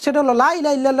আছে, সেটা হলো লা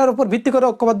ইলাহা ইল্লাল্লাহর উপর ভিত্তি করে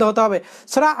ঐক্যবদ্ধ হতে হবে।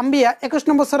 সূরা আম্বিয়া 21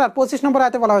 নম্বর সূরার 25 নম্বর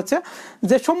আয়াতে বলা হচ্ছে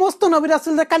যে সমস্ত নবী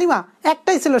রাসূলদের কালিমা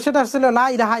একটাই ছিল, সেটা ছিল লা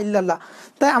ইলাহা ইল্লাল্লাহ।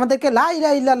 তাই আমাদেরকে লা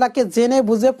ইলাহা ইল্লাল্লাহকে জেনে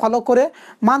বুঝে ফলো করে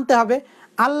মানতে হবে,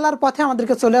 আল্লাহর পথে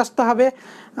আমাদেরকে চলে আসতে হবে।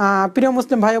 প্রিয়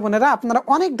মুসলিম ভাই বোনেরা, আপনারা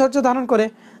অনেক ধৈর্য ধারণ করে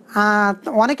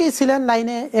অনেকেই ছিলেন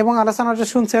লাইনে এবং আলোচনাটা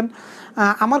শুনছেন।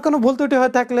 আমার কোনো ভুল ত্রুটি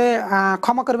হয়ে থাকলে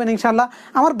ক্ষমা করবেন ইনশাআল্লাহ।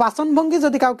 আমার বাচনভঙ্গি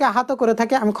যদি কাউকে আহত করে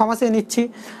থাকে আমি ক্ষমা চেয়ে নিচ্ছি।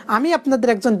 আমি আপনাদের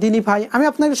একজন দিনী ভাই, আমি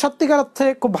আপনাদের সত্যিকার অর্থে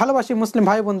খুব ভালোবাসি মুসলিম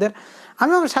ভাই বোনদের।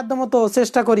 আমি আমার সাধ্যমতো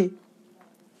চেষ্টা করি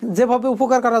যেভাবে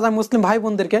উপকার করা যায় মুসলিম ভাই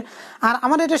বোনদেরকে। আর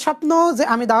আমার এটা স্বপ্ন যে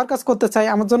আমি দাওয়ার কাজ করতে চাই,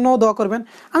 আমার জন্যও দোয়া করবেন।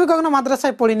 আমি কখনো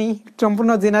মাদ্রাসায় পড়িনি,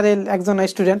 সম্পূর্ণ জেনারেল একজন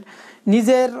স্টুডেন্ট,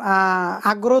 নিজের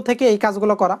আগ্রহ থেকে এই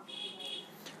কাজগুলো করা।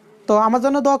 তো আমার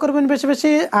জন্য দোয়া করবেন বেশি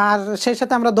বেশি। আর সেই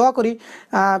সাথে আমরা দোয়া করি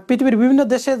পৃথিবীর বিভিন্ন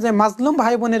দেশে যে মাজলুম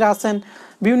ভাই বোনেরা আছেন,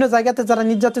 বিভিন্ন জায়গাতে যারা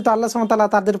নির্যাতিত, আল্লাহ সুবহানাহু ওয়া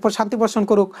তাআলা তাদের উপর শান্তি বর্ষণ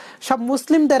করুক। সব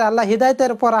মুসলিমদের আল্লাহ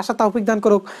হিদায়াতের উপর আশা তৌফিক দান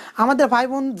করুক। আমাদের ভাই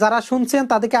বোন যারা শুনছেন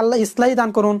তাদেরকে আল্লাহ ইসলাহি দান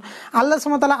করুন। আল্লাহ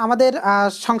সুবহানাহু ওয়া তাআলা আমাদের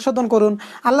সংশোধন করুন।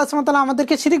 আল্লাহ সুবহানাহু ওয়া তাআলা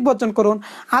আমাদেরকে শিরিক বর্জন করুন।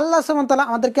 আল্লাহ সুবহানাহু ওয়া তাআলা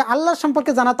আমাদেরকে আল্লাহ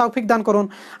সম্পর্কে জানা তৌফিক দান করুন।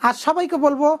 আর সবাইকে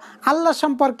বলবো আল্লাহ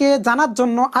সম্পর্কে জানার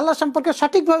জন্য, আল্লাহ সম্পর্কে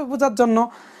সঠিকভাবে বোঝার জন্য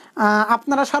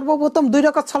আপনারা সর্বপ্রথম 2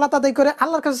 রাকাত সালাত আদায় করে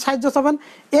আল্লাহর কাছে সাহায্য চাবেন।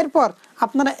 এরপর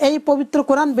আপনারা এই পবিত্র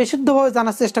কোরআন বিশুদ্ধভাবে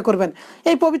জানার চেষ্টা করবেন।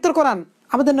 এই পবিত্র কোরআন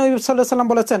আমাদের নবী সাল্লাল্লাহু আলাইহি ওয়াসাল্লাম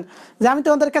বলেছেন যে আমি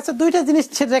তোমাদের কাছে 2টা জিনিস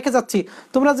রেখে যাচ্ছি,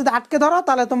 তোমরা যদি আটকে ধরো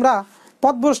তাহলে তোমরা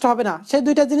পথভ্রষ্ট হবে না। সেই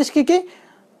 2টা জিনিস কি কি?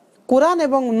 কোরআন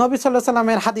এবং নবী সাল্লাল্লাহু আলাইহি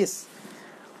ওয়াসাল্লামের হাদিস।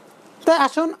 তাই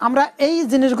আসুন আমরা এই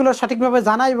জিনিসগুলো সঠিকভাবে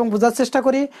জানাই এবং বোঝার চেষ্টা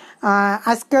করি।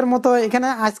 আজকের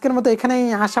মতো এখানেই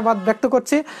আশাবাদ ব্যক্ত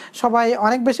করছি। সবাই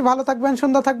অনেক বেশি ভালো থাকবেন,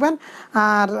 সুন্দর থাকবেন,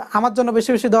 আর আমার জন্য বেশি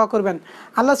বেশি দোয়া করবেন।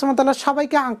 আল্লাহ সুবহানাহু ওয়া তাআলা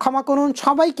সবাইকে ক্ষমা করুন,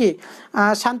 সবাইকে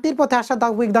শান্তির পথে আসার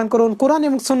তৌফিক দান করুন, কোরআন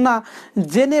এবং সুন্নাহ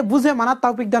জেনে বুঝে মানার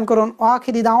তৌফিক দান করুন।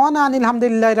 আখিরি দাওয়ানা আনিল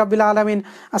হামদুলিল্লাহি রাব্বিল আলামিন।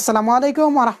 আসসালামু আলাইকুম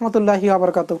ওয়া রাহমাতুল্লাহি ওয়া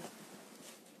বারাকাতুহু।